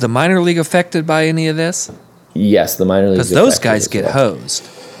is the minor league affected by any of this? yes, the minor leagues Because those affected guys as get well. hosed.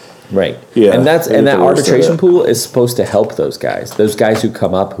 Right. Yeah, And they that get the worst of arbitration it. pool is supposed to help those guys. Those guys who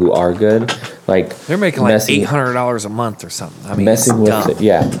come up who are good, like They're making like messing- $800 a month or something. I mean, messing it's with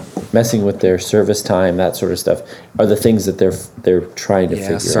dumb. messing with their service time, that sort of stuff are the things that they're trying to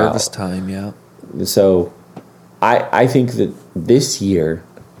figure service out. time. Yeah, So I think that this year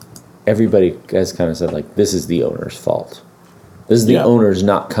everybody has kind of said like this is the owner's fault. This is the Yeah. owner's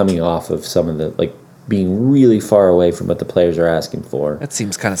not coming off of some of the like being really far away from what the players are asking for. that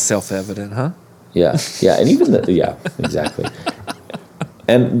seems kind of self-evident, huh? Yeah, and even exactly.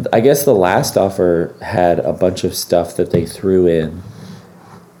 And I guess the last offer had a bunch of stuff that they threw in.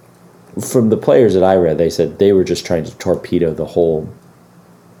 From the players that I read, they said they were just trying to torpedo the whole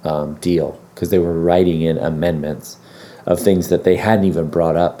deal because they were writing in amendments of things that they hadn't even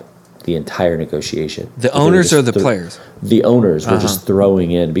brought up the entire negotiation. The They were owners just or the players? The owners were just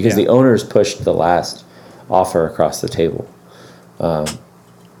throwing in because Yeah. the owners pushed the last offer across the table.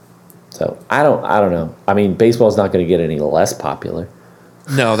 So I don't know. I mean, baseball's not going to get any less popular,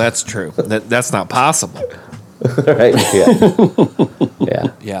 No, that's true. That's not possible. right? Yeah, yeah.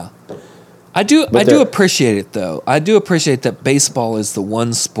 Yeah. I do the- appreciate it though. I do appreciate that baseball is the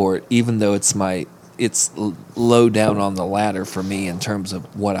one sport, even though it's low down on the ladder for me in terms of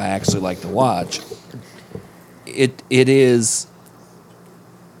what I actually like to watch. It is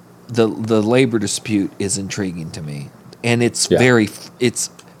the labor dispute is intriguing to me, and it's Yeah. it's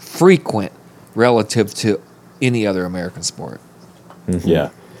frequent relative to any other American sport. Yeah.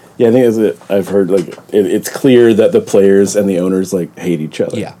 Yeah, I think I've heard it's clear that the players and the owners hate each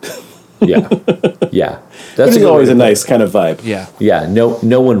other. Yeah, Yeah, yeah. Which is good always way a to put nice kind of vibe. yeah, it. Yeah,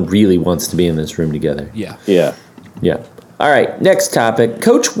 no one really wants to be in this room together. yeah. Yeah. Yeah. All right, next topic.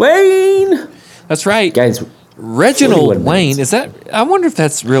 Coach Wayne. That's right. Guys, Reginald 41 Wayne, minutes. is that? I wonder if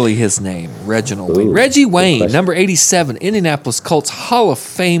that's really his name, Reginald Wayne. Ooh, Reggie good Wayne, question. number 87, Indianapolis Colts Hall of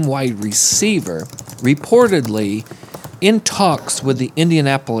Fame wide receiver, reportedly in talks with the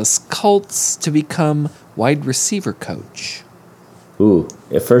Indianapolis Colts to become wide receiver coach. ooh,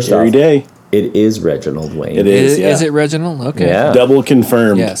 first Every off, day. it is Reginald Wayne. It is. Yeah. Is it Reginald? Okay. Yeah. Double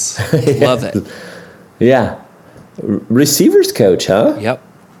confirmed. Yes. Love it. Yeah. Receivers coach, huh? Yep.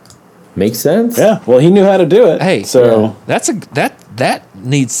 Makes sense. Yeah. Well, he knew how to do it. Hey, so that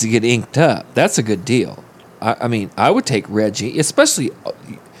needs to get inked up. That's a good deal. I mean, I would take Reggie, especially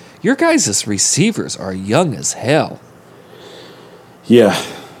your guys' receivers are young as hell. yeah.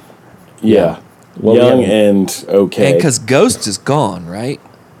 Yeah. Well, Young yeah. and okay. And because Ghost is gone, right?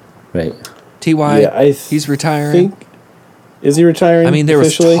 Right. Ty, Yeah, he's retiring. Is he retiring? I mean, there was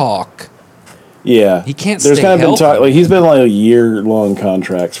officially? talk. Yeah. He can't There's stay kind of been healthy. talk. He's been year-long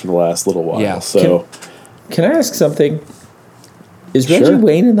contracts for the last little while. Yeah. So Can I ask something? Is Sure. Reggie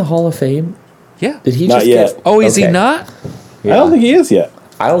Wayne in the Hall of Fame? Yeah. Did he Not just yet. get? Oh, is he Okay. not? Yeah. I don't think he is yet.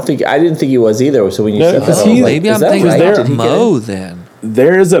 I didn't think he was either. So when you No, said 'cause that, I was he's- like, Maybe is I'm that thinking right? there- Did he get Mo in? then.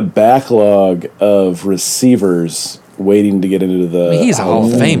 There is a backlog of receivers waiting to get into the. I mean, he's a Hall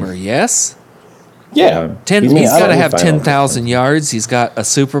of Famer, yes? Yeah. He's He's I got to don't have final. 10,000 yards. He's got a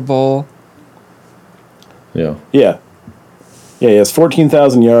Super Bowl. Yeah. Yeah. Yeah, he has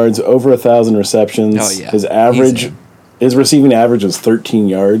 14,000 yards, over 1,000 receptions. Oh, yeah. His average, Easy. his receiving average is 13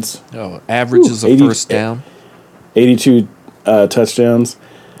 yards, Oh, averages Ooh, a 80 first down. 82 touchdowns.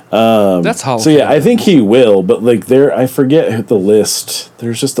 That's Hall of So yeah, Fame. I think he will, but I forget the list.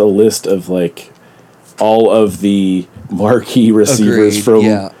 There's just a list of all of the marquee receivers Agreed, from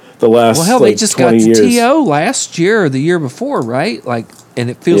yeah. the last Well, hell, they just got 20 to years. T.O. last year or the year before, right? And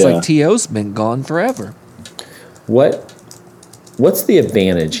it feels Yeah. like T.O.'s been gone forever. What's the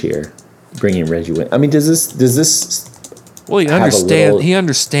advantage here? Bringing Reggie Wayne. I mean, does this? Well, Have a little- he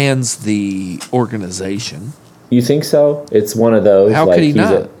understands the organization. You think so? It's one of those. How could he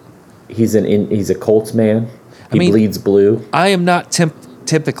not? He's a Colts man. He mean- bleeds blue. I am not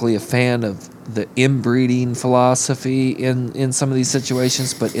typically a fan of the inbreeding philosophy in some of these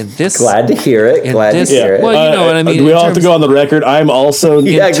situations, but in this, Glad to hear it. In Glad this- to hear it. well, you know what I mean, Do we in all have to terms- go on the record? I'm also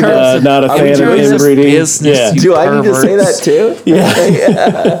Yeah, in terms of- not a in fan of terms of inbreeding. business, Yeah. you Do I need to say that perverts.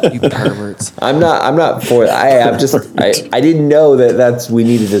 too? you perverts. I'm not for it. I didn't know that we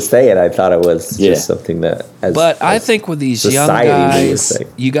needed to say it. I thought it was Yeah. just something that. But I think with these young society we would guys, say.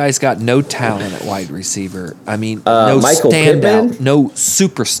 you guys got no talent at wide receiver. I mean, no Michael standout, Pittman? no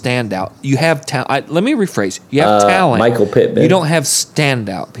super standout. You have talent. Let me rephrase. You have talent. Michael Pittman. You don't have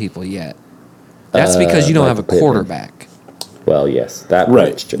standout people yet. That's because you don't have a Michael Pittman. quarterback. Well, yes, that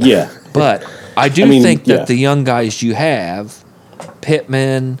Right. much. Yeah. But I do I mean, think that yeah. the young guys you have,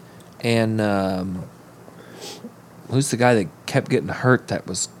 Pittman and who's the guy that kept getting hurt that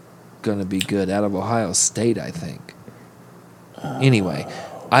was going to be good out of Ohio State, I think. Anyway,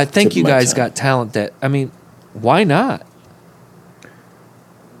 I think tip you of my guys tongue. got talent that, I mean, why not?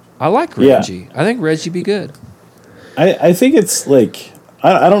 I like Yeah. Reggie. I think Reggie be good. I think it's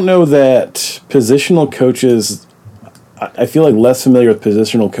I don't know that positional coaches. I feel less familiar with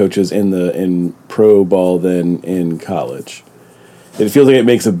positional coaches in pro ball than in college. It feels like it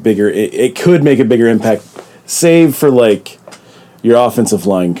makes a bigger. It could make a bigger impact, save for your offensive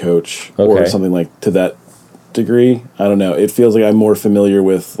line coach or Okay. something to that degree. I don't know. It feels like I'm more familiar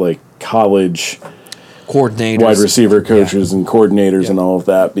with college Coordinators. wide receiver coaches and coordinators Yeah. and all of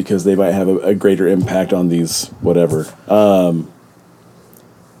that because they might have a greater impact on these whatever.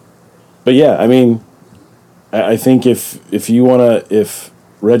 But yeah, I mean, I think if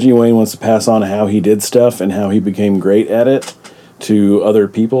Reggie Wayne wants to pass on how he did stuff and how he became great at it, to other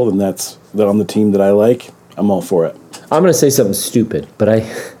people, then that's on the team that I like. I'm all for it. I'm going to say something stupid, but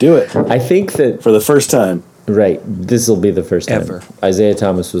Do it I think that for the first time. right. This will be the first time Ever. Isaiah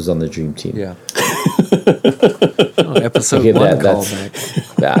Thomas was on the Dream Team. Yeah. Episode Okay, 1 that's-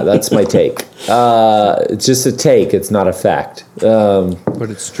 callback. Yeah, that's my take. It's just a take. It's not a fact. But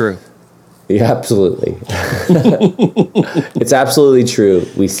it's true. Yeah, absolutely. It's absolutely true.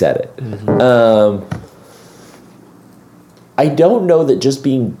 We said it. I don't know that just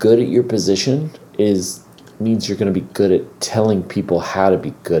being good at your position means you're going to be good at telling people how to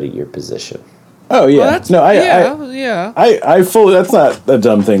be good at your position. Oh yeah, Well, that's, no, yeah. I fully. That's not a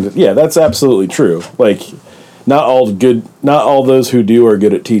dumb thing. Yeah, that's absolutely true. Like, not all those who do are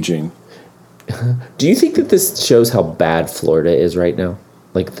good at teaching. Do you think that this shows how bad Florida is right now?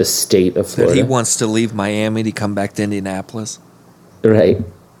 Like the state of That Florida? he wants to leave Miami to come back to Indianapolis. Right.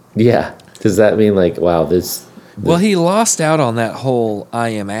 Yeah. Does that mean like, wow, this... Well, he lost out on that whole I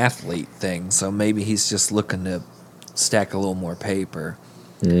am athlete thing, so maybe he's just looking to stack a little more paper.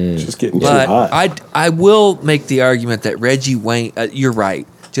 It's just getting too But hot. I will make the argument that Reggie Wayne, you're right.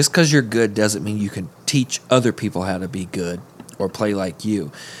 Just because you're good doesn't mean you can teach other people how to be good or play like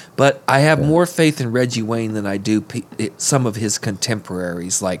you. But I have more faith in Reggie Wayne than I do some of his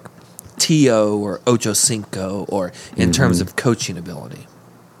contemporaries like T.O. or Ocho Cinco or in terms of coaching ability.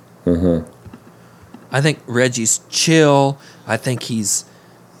 I think Reggie's chill. I think he's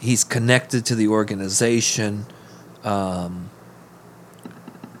connected to the organization.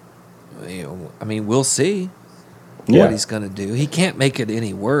 I mean, we'll see Yeah. what he's going to do. He can't make it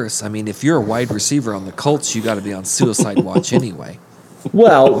any worse. I mean, if you're a wide receiver on the Colts, you got to be on suicide watch anyway.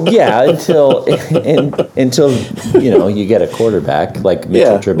 Well, yeah, until you get a quarterback like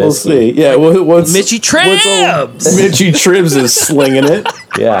Mitchell Trubisky. We'll see. Yeah, what's Mitchie Tribs! Mitchie Tribs is slinging it,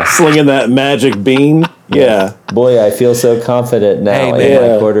 Yeah. slinging that magic bean. Yeah, Boy, I feel so confident now Hey, in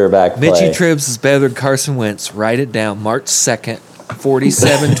man. my quarterback play. Mitchie Tribs is better than Carson Wentz. Write it down. March 2nd,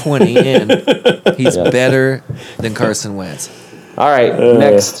 47-20 in. He's better than Carson Wentz. All right,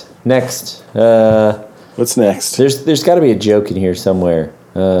 next. what's next? There's got to be a joke in here somewhere.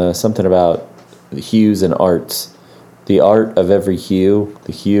 Something about the hues and arts. The art of every hue.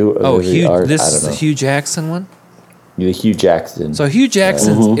 The hue of every Hugh, art. this I is don't the know. Hugh Jackson one? The Hugh Jackson So Hugh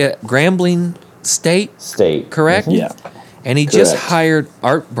Jackson's at Grambling State, State. correct? Yeah, And he just Correct. hired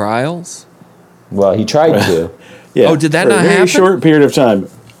Art Briles. Well, he tried to. yeah. Oh, did that for not a very happen? short period of time.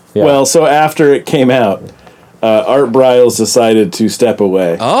 Yeah. Well, so after it came out, Art Briles decided to step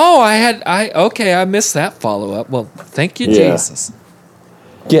away. Oh, I missed that follow up. Well, thank you, Yeah. Jesus.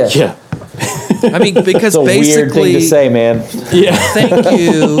 Yeah. Yeah, I mean, because It's a weird thing basically, to say, man. yeah. thank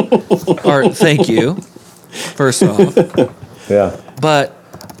you, Art. Thank you. First off, Yeah. but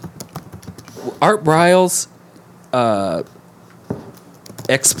Art Briles'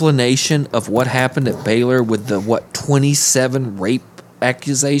 explanation of what happened at Baylor with the 27 rape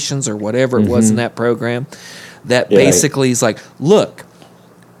accusations or whatever it was in that program, that Yeah. basically is like, look,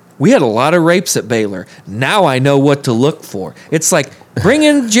 we had a lot of rapes at Baylor. Now I know what to look for. It's like, bring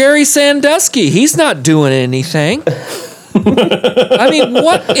in Jerry Sandusky. He's not doing anything. I mean,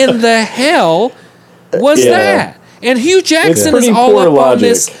 what in the hell was Yeah. that? And Hugh Jackson is pretty all poor up on logic.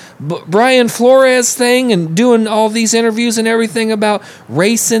 this Brian Flores thing and doing all these interviews and everything about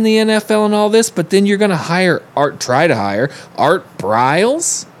race in the NFL and all this, but then you're going to try to hire Art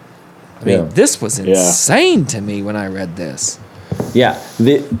Briles? I mean, Yeah. this was insane to me when I read this. Yeah.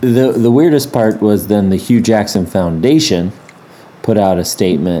 The weirdest part was then the Hugh Jackson Foundation put out a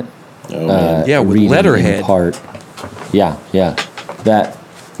statement. Oh, man. Yeah, with reading letterhead. in part. Yeah. That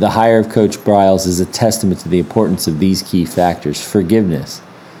the hire of Coach Briles is a testament to the importance of these key factors. Forgiveness.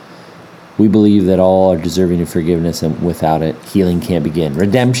 We believe that all are deserving of forgiveness, and without it, healing can't begin.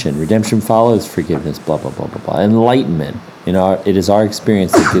 Redemption follows forgiveness, blah, blah, blah, blah, blah. Enlightenment. It is our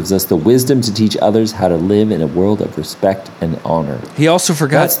experience that gives us the wisdom to teach others how to live in a world of respect and honor. He also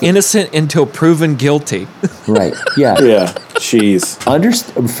forgot That's the- innocent until proven guilty. Right, yeah. Yeah, jeez.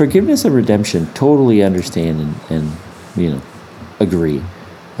 Forgiveness and redemption, totally understand and agree.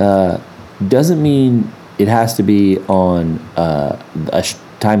 Doesn't mean it has to be on a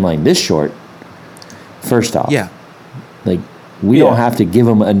timeline this short. First off, Yeah. like we Yeah. don't have to give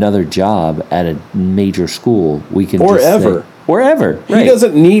him another job at a major school. We can Or just ever. say, or ever. He Right.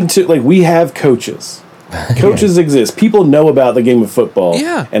 doesn't need to. Like, we have coaches. Coaches exist. People know about the game of football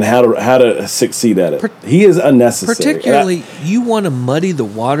Yeah. and how to succeed at it. He is unnecessary. Particularly, you want to muddy the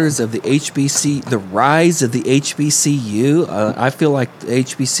waters of the HBC, the rise of the HBCU. I feel like the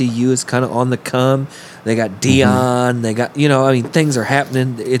HBCU is kind of on the come. They got Dion. They got things are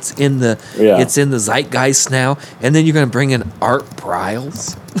happening. It's in the zeitgeist now. And then you're going to bring in Art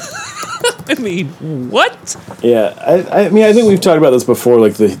Briles. I mean, what? Yeah, I mean, I think we've talked about this before,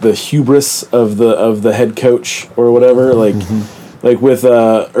 like the hubris of the head coach or whatever, like with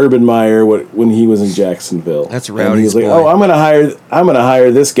Urban Meyer when he was in Jacksonville. That's Rowdy's He was like, boy. oh, I'm gonna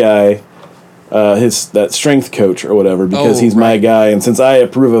hire this guy, that strength coach or whatever, because he's my guy, and since I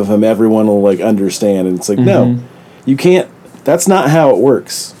approve of him, everyone will like understand. And it's like, no, you can't. That's not how it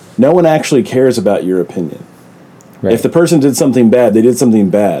works. No one actually cares about your opinion. Right. If the person did something bad, they did something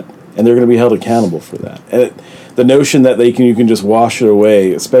bad. And they're going to be held accountable for that. And the notion that you can just wash it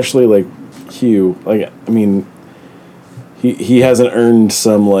away, especially like Hugh, like, I mean, he hasn't earned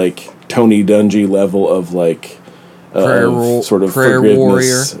some like Tony Dungy level of like sort of prayer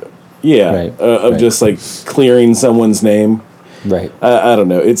forgiveness. warrior. Yeah, of just like clearing someone's name. Right. I don't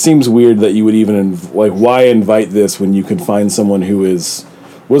know. It seems weird that you would even why invite this when you could find someone who was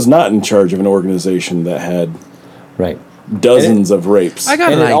not in charge of an organization that had dozens of rapes. I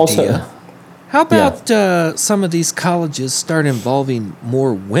got an idea. Also, how about some of these colleges start involving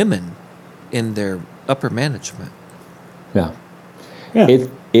more women in their upper management? Yeah. Yeah.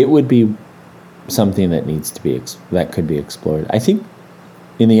 It would be something that needs to be that could be explored. I think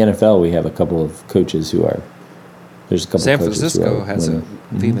in the NFL we have a couple of coaches who are there's a couple San of coaches Francisco who are has women.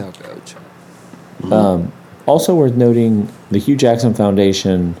 a female coach. Also worth noting, the Hugh Jackson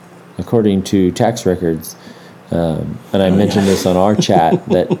Foundation, according to tax records, and I mentioned this on our chat,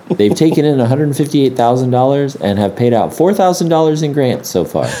 that they've taken in $158,000 and have paid out $4,000 in grants so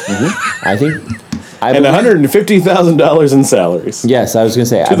far. I think, and $150,000 in salaries. Yes, I was going to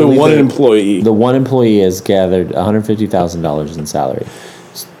say to the one employee. The one employee has gathered $150,000 in salary.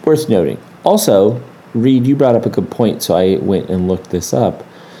 It's worth noting. Also, Reed, you brought up a good point, so I went and looked this up.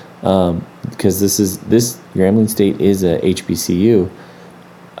 Because Grambling State is a HBCU.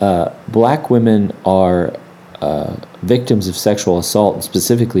 Black women are victims of sexual assault, and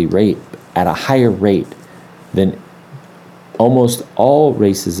specifically rape, at a higher rate than almost all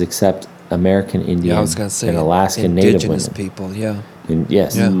races except American Indian and Alaskan Native women. Indigenous people, yeah.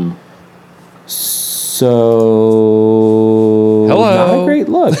 Yes. Yeah. So, hello. Not a great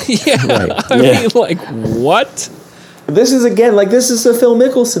look. Yeah. Right. I mean, like, what? This is, again, like, this is the Phil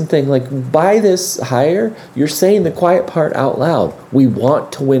Mickelson thing. Like, by this hire, you're saying the quiet part out loud. We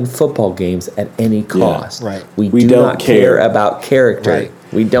want to win football games at any cost. Yeah, right. We do don't not care about character. Right.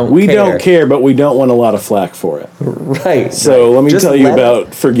 We don't care, but we don't want a lot of flack for it. Right. So let me Just tell you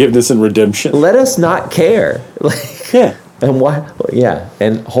about forgiveness and redemption. Let us not care. Like, Yeah. and why? Yeah.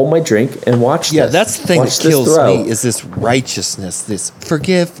 And hold my drink and watch Yeah, this. that's the thing Watch that this kills throw. me is this righteousness, this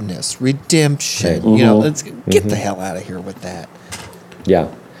forgiveness, redemption. You know, let's get the hell out of here with that. Yeah.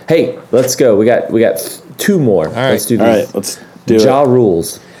 Hey, let's go. We got two more. All right. Let's do All these. right, let's do Ja it.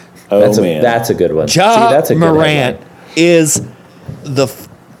 Rules. Oh, man. That's a good one. Ja See, that's a good Morant headline. is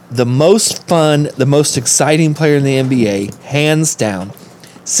the most fun, the most exciting player in the NBA, hands down.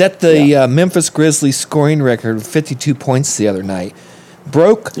 Set the Memphis Grizzlies scoring record with 52 points the other night.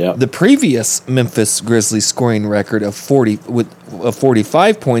 Broke the previous Memphis Grizzlies scoring record of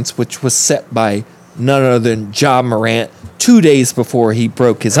 45 points, which was set by none other than Ja Morant 2 days before he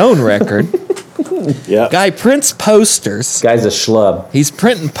broke his own record. Yeah. Guy prints posters. Guy's a schlub. He's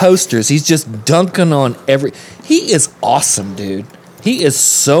printing posters. He's just dunking on He is awesome, dude. He is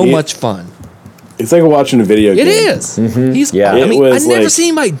so much fun. It's like watching a video game. It is. He's. Yeah. I mean, It I was never like-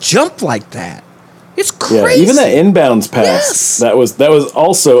 seen anybody jump like that. It's Yeah, crazy. even that inbounds pass. Yes. That was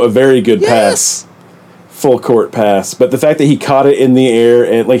also a very good Yes. pass. Full court pass. But the fact that he caught it in the air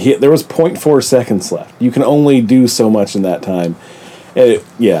and there was 0.4 seconds left. You can only do so much in that time. And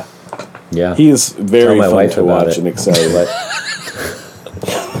Yeah. he is very Tell my fun wife to about watch it. and exciting.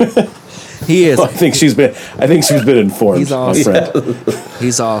 He is. I think she's been informed. He's my awesome. friend.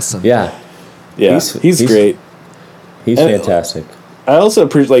 He's awesome. Yeah. Yeah, he's great. He's And- fantastic. I also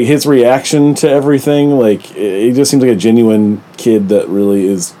appreciate his reaction to everything. Like he just seems like a genuine kid that really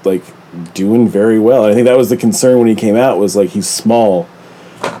is like doing very well. I think that was the concern when he came out, was like he's small.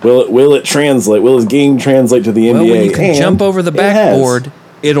 Will it translate? Will his game translate to the NBA? Well, when you can And jump over the it has. backboard,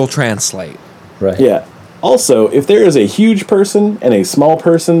 it'll translate. Right. Yeah. Also, if there is a huge person and a small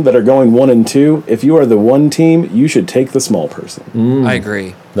person that are going 1 and 2, if you are the one team, you should take the small person. I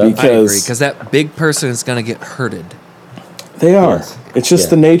agree. That- I agree Because- because that big person is going to get hurted. They are. Yes. It's just Yeah.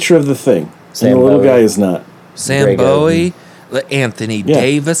 the nature of the thing. And the little guy is not. Sam Greg Bowie, Anthony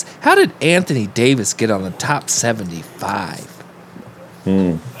Davis. How did Anthony Davis get on the top 75?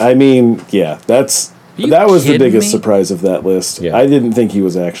 I mean, yeah, that was the kidding biggest me? surprise of that list. Yeah. I didn't think he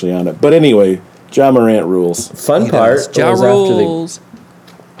was actually on it. But anyway, Ja Morant rules. Fun He part does. was Ja rules.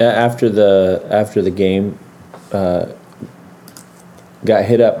 after the game, got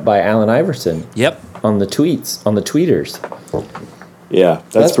hit up by Allen Iverson Yep. on the tweeters. Yeah,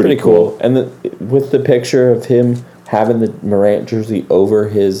 that's pretty cool. And with the picture of him having the Morant jersey over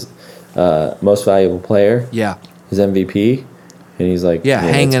his most valuable player, Yeah. his MVP, and he's like, Yeah,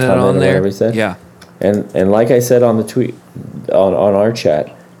 it's hanging it coming on or there. whatever he said. Yeah. And like I said on the tweet on our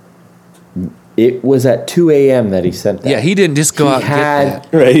chat, it was at 2 a.m. that he sent that. Yeah, he didn't just go He out and had-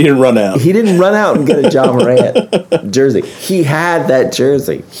 get that. Right, he didn't run out. He didn't run out and get a Ja Morant jersey. He had that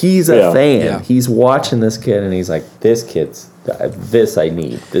jersey. He's a Yeah. fan. Yeah. He's watching this kid, and he's like, this I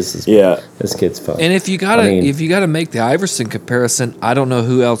need. This kid's fun. And if you gotta I mean- if you gotta make the Iverson comparison, I don't know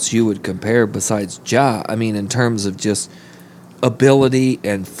who else you would compare besides Ja. I mean, in terms of just ability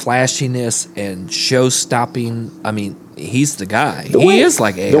and flashiness and show stopping. I mean, he's the guy. He is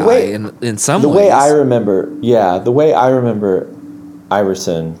like AI in some the ways. way I remember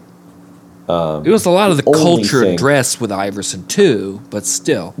Iverson. It was a lot of the only culture thing- dress with Iverson too, but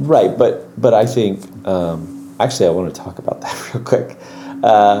still. Right, but I think actually I want to talk about that real quick.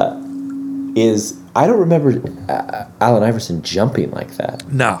 Is I don't remember Allen Iverson jumping like that.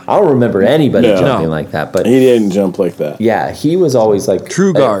 No. I don't remember anybody No. jumping No. like that. But He didn't jump like that. yeah, he was always like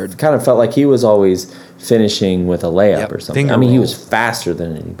True guard. It kind of felt like he was always finishing with a layup Yep, or something. finger I mean, he roll. was faster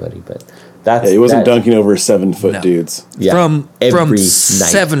than anybody, but that's Yeah, he wasn't that- dunking over 7-foot No. dudes. Yeah, from every night.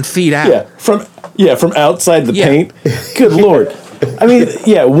 7 feet out. Yeah, from outside the Yeah. paint. Good lord. I mean,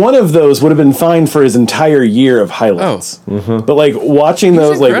 yeah, one of those would have been fine for his entire year of highlights. Oh. Mm-hmm. But like watching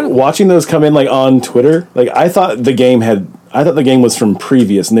those, incredible. come in like on Twitter, like I thought the game was from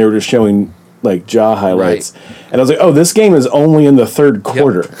previous, and they were just showing like Ja highlights, and I was like, oh, this game is only in the third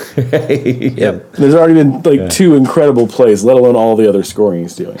quarter. Yep. There's already been like 2 incredible plays, let alone all the other scoring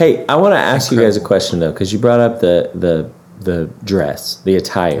he's doing. Hey, I want to ask you guys a question though, because you brought up the dress, the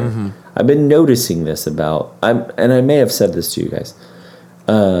attire. Mm-hmm. I've been noticing this and I may have said this to you guys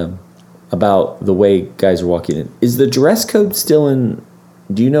about the way guys are walking in. Is the dress code still in?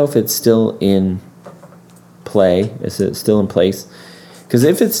 Do you know if it's still in play? Is it still in place? Because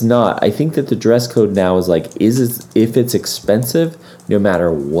if it's not, I think that the dress code now is like, if it's expensive, no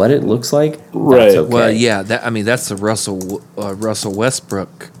matter what it looks like, Right. that's okay. Well, yeah, that's the Russell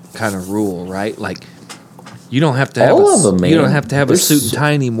Westbrook kind of rule, right? Like, you don't have to have All of them, you don't man. have to have a There's suit and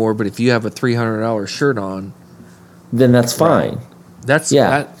tie anymore. But if you have a $300 shirt on, then that's fine. that's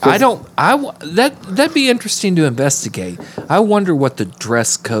Yeah, that'd be interesting to investigate. I wonder what the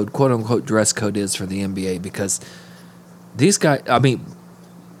dress code, quote unquote, dress code is for the NBA, because these guys, I mean,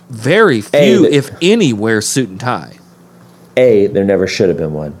 very few, if any, wear suit and tie. A, there never should have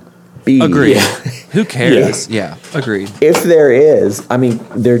been one. B, Agreed. Who cares? Yeah, agreed. if there is, I mean,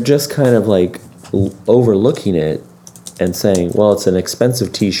 they're just kind of like overlooking it and saying, well, it's an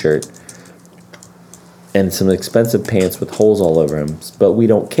expensive T-shirt and some expensive pants with holes all over them, but we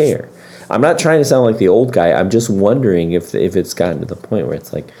don't care. I'm not trying to sound like the old guy. I'm just wondering if it's gotten to the point where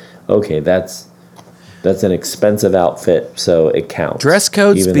it's like, okay, that's an expensive outfit, so it counts. Dress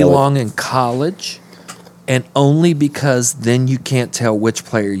codes even though belong in college, and only because then you can't tell which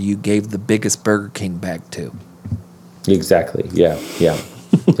player you gave the biggest Burger King bag to. Exactly. Yeah.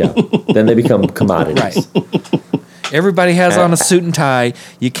 Then they become commodities. Right. Everybody has on a suit and tie.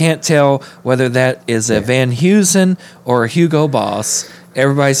 You can't tell whether that is a Van Heusen or a Hugo Boss.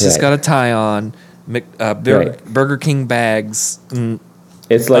 Everybody's just Right. got a tie on. Burger King bags.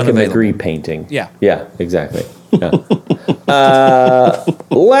 It's like Unavailable. a McGree painting. Yeah. Yeah, exactly. Yeah.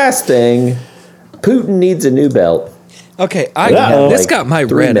 Last thing, Putin needs a new belt. Okay, We have this like got my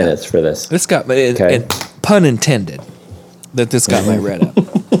 3 red minutes up. for this. This got my Okay. and pun intended that this got my red up.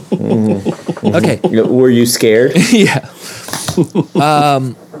 Okay. Were you scared? Yeah.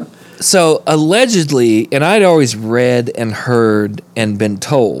 So allegedly, and I'd always read and heard and been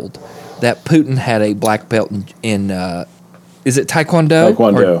told that Putin had a black belt in is it Taekwondo?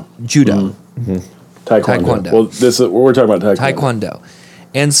 Taekwondo. Or Judo? Taekwondo. Well, we're talking about Taekwondo. Taekwondo.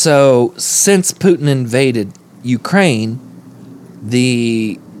 And so since Putin invaded Ukraine,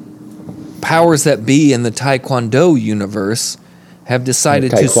 the powers that be in the Taekwondo universe have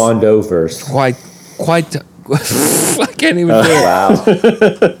decided Taekwondo verse. quite I can't even do it. Wow.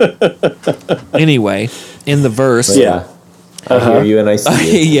 Anyway, in the verse, Yeah. I hear you and I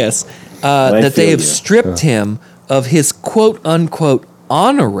see you. yes, that they feel have you. stripped him of his quote unquote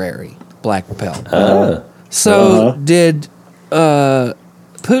honorary black belt. So did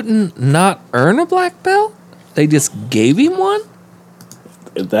Putin not earn a black belt? They just gave him one?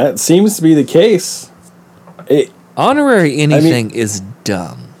 That seems to be the case. Honorary anything is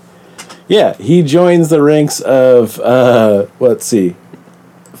dumb. Yeah, he joins the ranks of, let's see,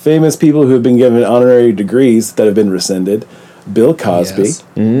 famous people who have been given honorary degrees that have been rescinded. Bill Cosby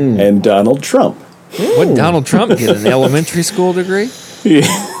and Donald Trump. What did Donald Trump get? An elementary school degree? Yeah,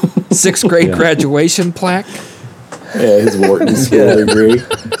 6th grade graduation plaque? his Wharton School degree.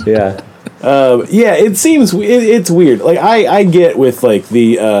 Yeah. Yeah, it seems it's weird. Like I get with like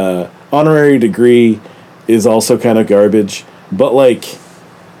the honorary degree is also kind of garbage, but like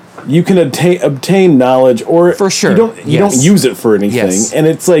you can obtain knowledge, or for sure you don't use it for anything, and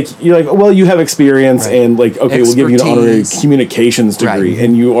it's like you're like, well, you have experience, and like okay, we'll give you an honorary communications degree,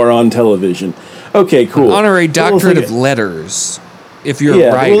 and you are on television. Okay, cool. An honorary doctorate of letters. If you're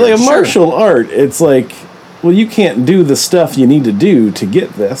a writer, well, like a martial art, it's like, well, you can't do the stuff you need to do to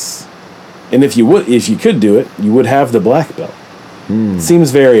get this. And if you could do it, you would have the black belt. Seems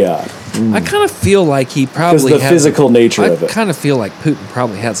very odd. I kind of feel like he probably has the physical nature of it. I kind of feel like Putin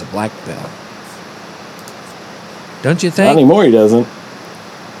probably has a black belt. Don't you think? Not anymore, he doesn't.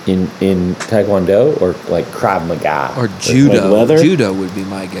 In Taekwondo or like Krav Maga or judo. Like leather? Judo would be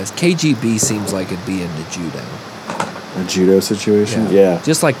my guess. KGB seems like it'd be into judo. A judo situation, yeah.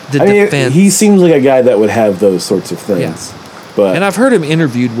 Just like the defense. He seems like a guy that would have those sorts of things. But and I've heard him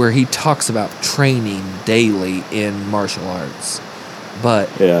interviewed where he talks about training daily in martial arts. But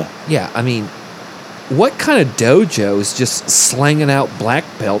yeah, I mean, what kind of dojo is just slanging out black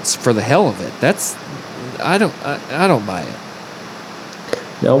belts for the hell of it? That's I don't buy it.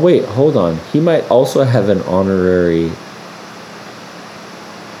 Now wait, hold on. He might also have an honorary.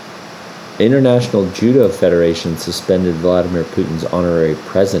 International Judo Federation suspended Vladimir Putin's honorary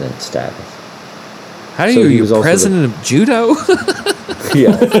president status. How are you president of judo?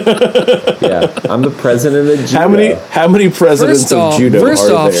 Yeah, I'm the president of judo. How many presidents of judo are there?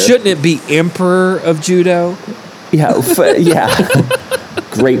 First off, shouldn't it be emperor of judo? Yeah.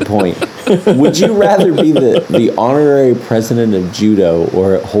 Great point. Would you rather be the honorary president of judo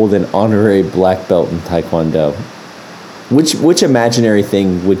or hold an honorary black belt in Taekwondo? Which imaginary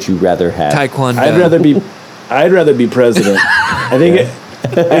thing would you rather have? Taekwondo. I'd rather be president. I think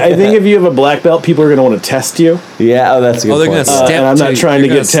if you have a black belt, people are going to want to test you. Yeah, that's a good point. They're going to step and I'm not trying to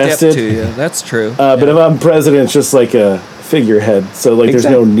get tested. That's true. But if I'm president, it's just like a figurehead. So like, there's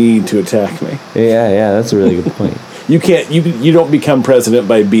no need to attack me. Yeah, that's a really good point. You can't. You don't become president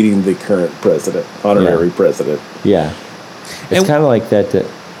by beating the current president, honorary president. Yeah, it's kind of like that.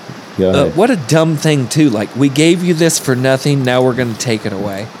 What a dumb thing too! Like, we gave you this for nothing. Now we're going to take it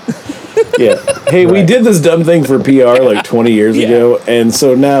away. Yeah. Hey, we did this dumb thing for PR like 20 years ago, and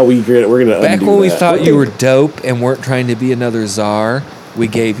so now we're going to back when we thought you were dope and weren't trying to be another czar. We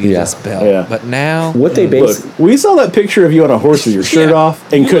gave you this belt, but now what they look, we saw that picture of you on a horse with your shirt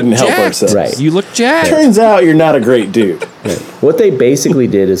off and couldn't help ourselves. Right, you look jacked. Turns out you're not a great dude. Right. What they basically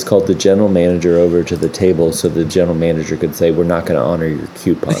did is called the general manager over to the table so the general manager could say, "We're not going to honor your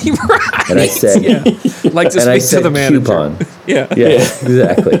coupon." Right. And I said, like to speak to the manager. Coupon. Yeah,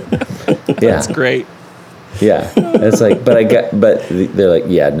 exactly. That's great. Yeah, it's like, but they're like,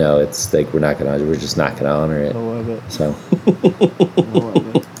 yeah, no, it's like we're just not gonna honor it. I love it. So,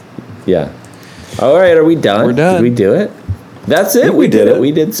 yeah. All right, are we done? We're done. Did we do it? That's it. We did it.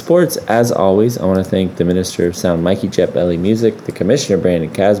 We did sports as always. I want to thank the Minister of Sound, Mikey Jet Belly Music, the Commissioner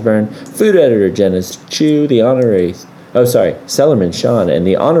Brandon Casburn, Food Editor Janice Chu, the honorary. Oh, sorry, Sellerman Sean, and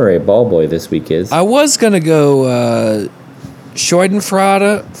the honorary ball boy this week is. I was gonna go.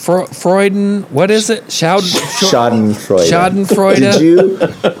 Freuden, what is it? Schadenfreude. Schadenfreude. Did you?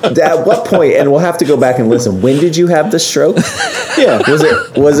 At what point? And we'll have to go back and listen. When did you have the stroke? Yeah. Was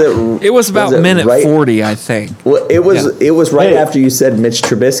it? It was about minute 40, I think. Well, it was right after you said Mitch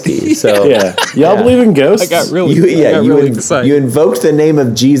Trubisky. So y'all believe in ghosts? I got really excited. You invoked the name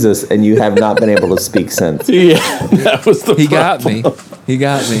of Jesus, and you have not been able to speak since. Yeah, that was the. He got me. He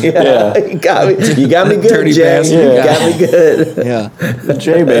got me. Yeah. He got me. You got me good, Dirty Jay. bastard. You got me good. Yeah.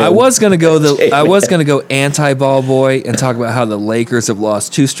 J-Man. I was gonna go anti-ball boy and talk about how the Lakers have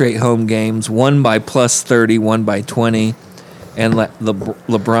lost 2 straight home games, one by +30, one by 20, and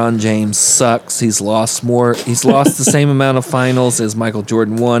LeBron James sucks. He's lost the same amount of finals as Michael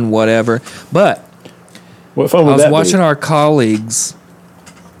Jordan won, whatever. But what fun I was watching our colleagues.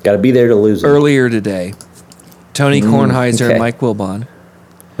 Got to be there to lose earlier today. Tony Kornheiser and Mike Wilbon,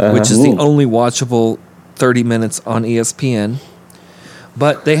 which is the only watchable 30 minutes on ESPN.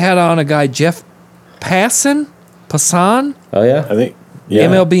 But they had on a guy, Jeff Passan? Oh, yeah? I think, Yeah.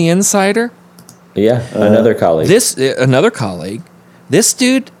 MLB Insider. Yeah, another colleague. Another colleague. This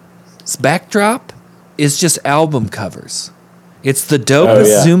dude's backdrop is just album covers. It's the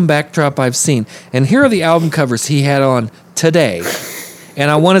dopest Zoom backdrop I've seen. And here are the album covers he had on today.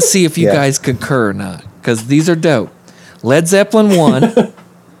 And I want to see if you guys concur or not, because these are dope. Led Zeppelin 1.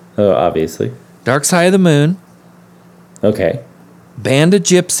 Oh, obviously. Dark Side of the Moon. Okay. Band of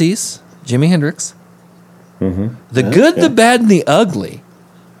Gypsies. Jimi Hendrix. The Good, the Bad, and the Ugly.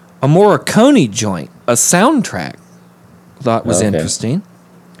 A Morricone joint. A soundtrack. Thought was interesting.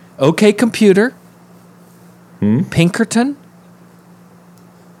 OK Computer. Pinkerton.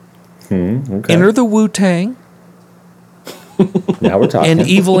 Okay. Enter the Wu-Tang. Now we're talking. And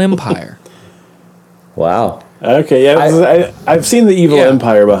Evil Empire. Wow. Okay, yeah, I've seen the Evil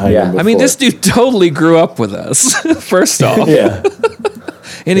Empire behind him before. I mean, this dude totally grew up with us, first off. Yeah.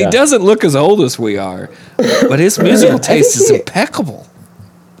 And he doesn't look as old as we are. But his musical taste is impeccable.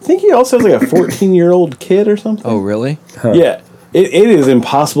 I think he also has like a 14-year-old kid or something. Oh, really? Huh. Yeah. It is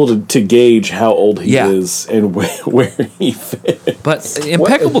impossible to gauge how old he is and where he fits. But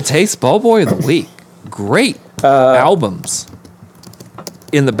impeccable taste, Ball Boy of the Week. Great albums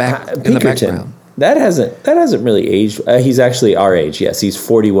in the background. That hasn't really aged. He's actually our age. Yes, he's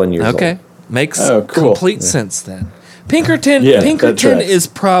 41 years old. Okay, makes complete sense then. Pinkerton is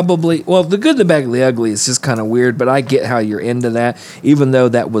probably The Good, the Bad, and the Ugly is just kind of weird, but I get how you're into that, even though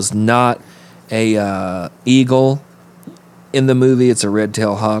that was not a eagle in the movie. It's a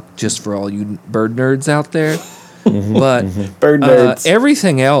red-tailed hawk, just for all you bird nerds out there. But bird nerds.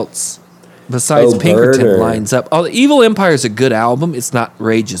 Everything else besides Pinkerton lines up. Oh, Evil Empire is a good album. It's not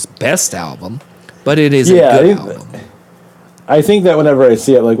Rage's best album, but it is a good album. I think that whenever I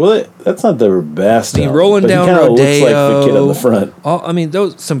see it, like, well, that's not the best. The Rolling Down Rodeo. Looks like the kid on the front. I mean,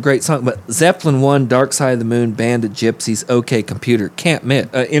 those some great songs. But Zeppelin 1, Dark Side of the Moon, Band of Gypsies, OK Computer, can't miss.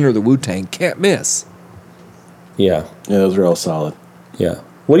 Enter the Wu-Tang, can't miss. Yeah. Yeah, those are all solid. Yeah.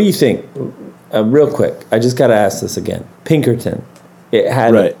 What do you think? Real quick, I just got to ask this again. Pinkerton.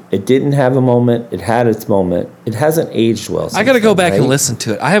 It didn't have a moment. It had its moment. It hasn't aged well. I got to go back and listen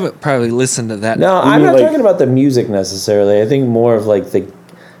to it. I haven't probably listened to that. No, I'm not talking about the music necessarily. I think more of like the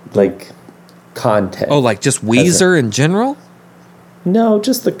content. Oh, like just Weezer in general? No,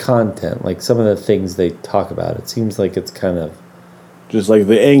 just the content. Like some of the things they talk about. It seems like it's kind of just like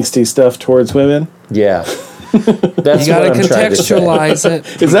the angsty stuff towards women. Yeah. That's you got to contextualize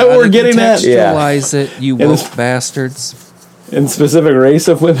it. Is that what we're getting at? Contextualize it, you woke bastards. In specific race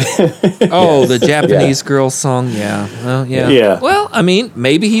of women. Oh, the Japanese girl song. Yeah. Well, yeah. Yeah. Well, I mean,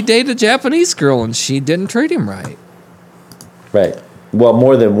 maybe he dated a Japanese girl and she didn't treat him right. Right. Well,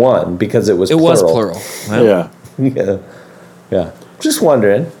 more than one because it was plural. It was plural. Well, yeah. Yeah. Just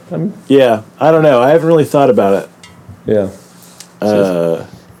wondering. Yeah. I don't know. I haven't really thought about it. Yeah.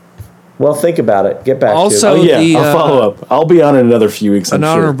 Well, think about it. Get back to it. I'll follow up. I'll be on in another few weeks. An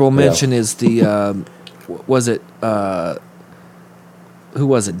honorable mention is the who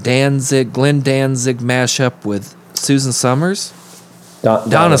was it? Glenn Danzig mashup with Susan Summers?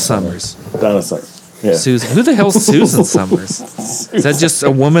 Donna Summers. Donna Summers. Yeah. Susan. Who the hell's Susan Summers? Is that just a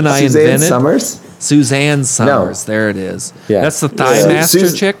woman I invented? Suzanne Summers. No. There it is. Yeah. That's the Thigh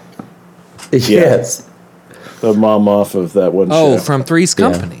Master chick? Yes. The mom off of that one show. Oh, from Three's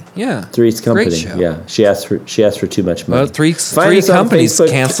Company. Yeah. Three's Company. Great show. Yeah. She asked for too much money. Well, Three Companies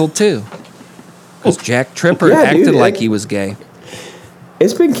canceled too. Because Jack Tripper acted like he was gay.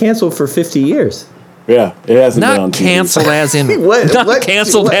 It's been canceled for 50 years. Yeah, it hasn't been on Not canceled as in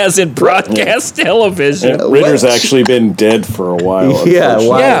as in broadcast television. Ritter's actually been dead for a while.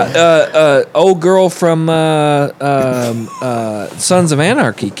 Yeah, old girl from Sons of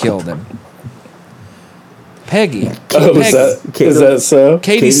Anarchy killed him. Peggy. Oh, is that so?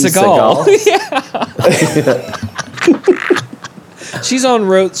 Katie Seagal. Yeah. She's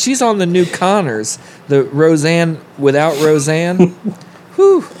on the new Connors. The Roseanne without Roseanne.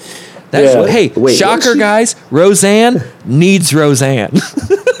 Whew. That's shocker, guys. Roseanne needs Roseanne.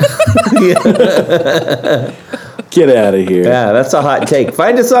 Get out of here. Yeah, that's a hot take.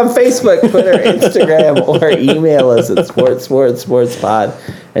 Find us on Facebook, Twitter, Instagram, or email us at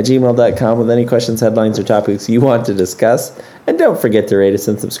sportspodcast@gmail.com with any questions, headlines, or topics you want to discuss. And don't forget to rate us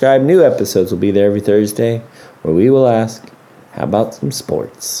and subscribe. New episodes will be there every Thursday where we will ask, how about some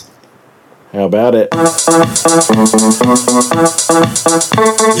sports? How about it?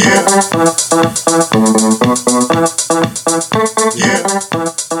 Yeah.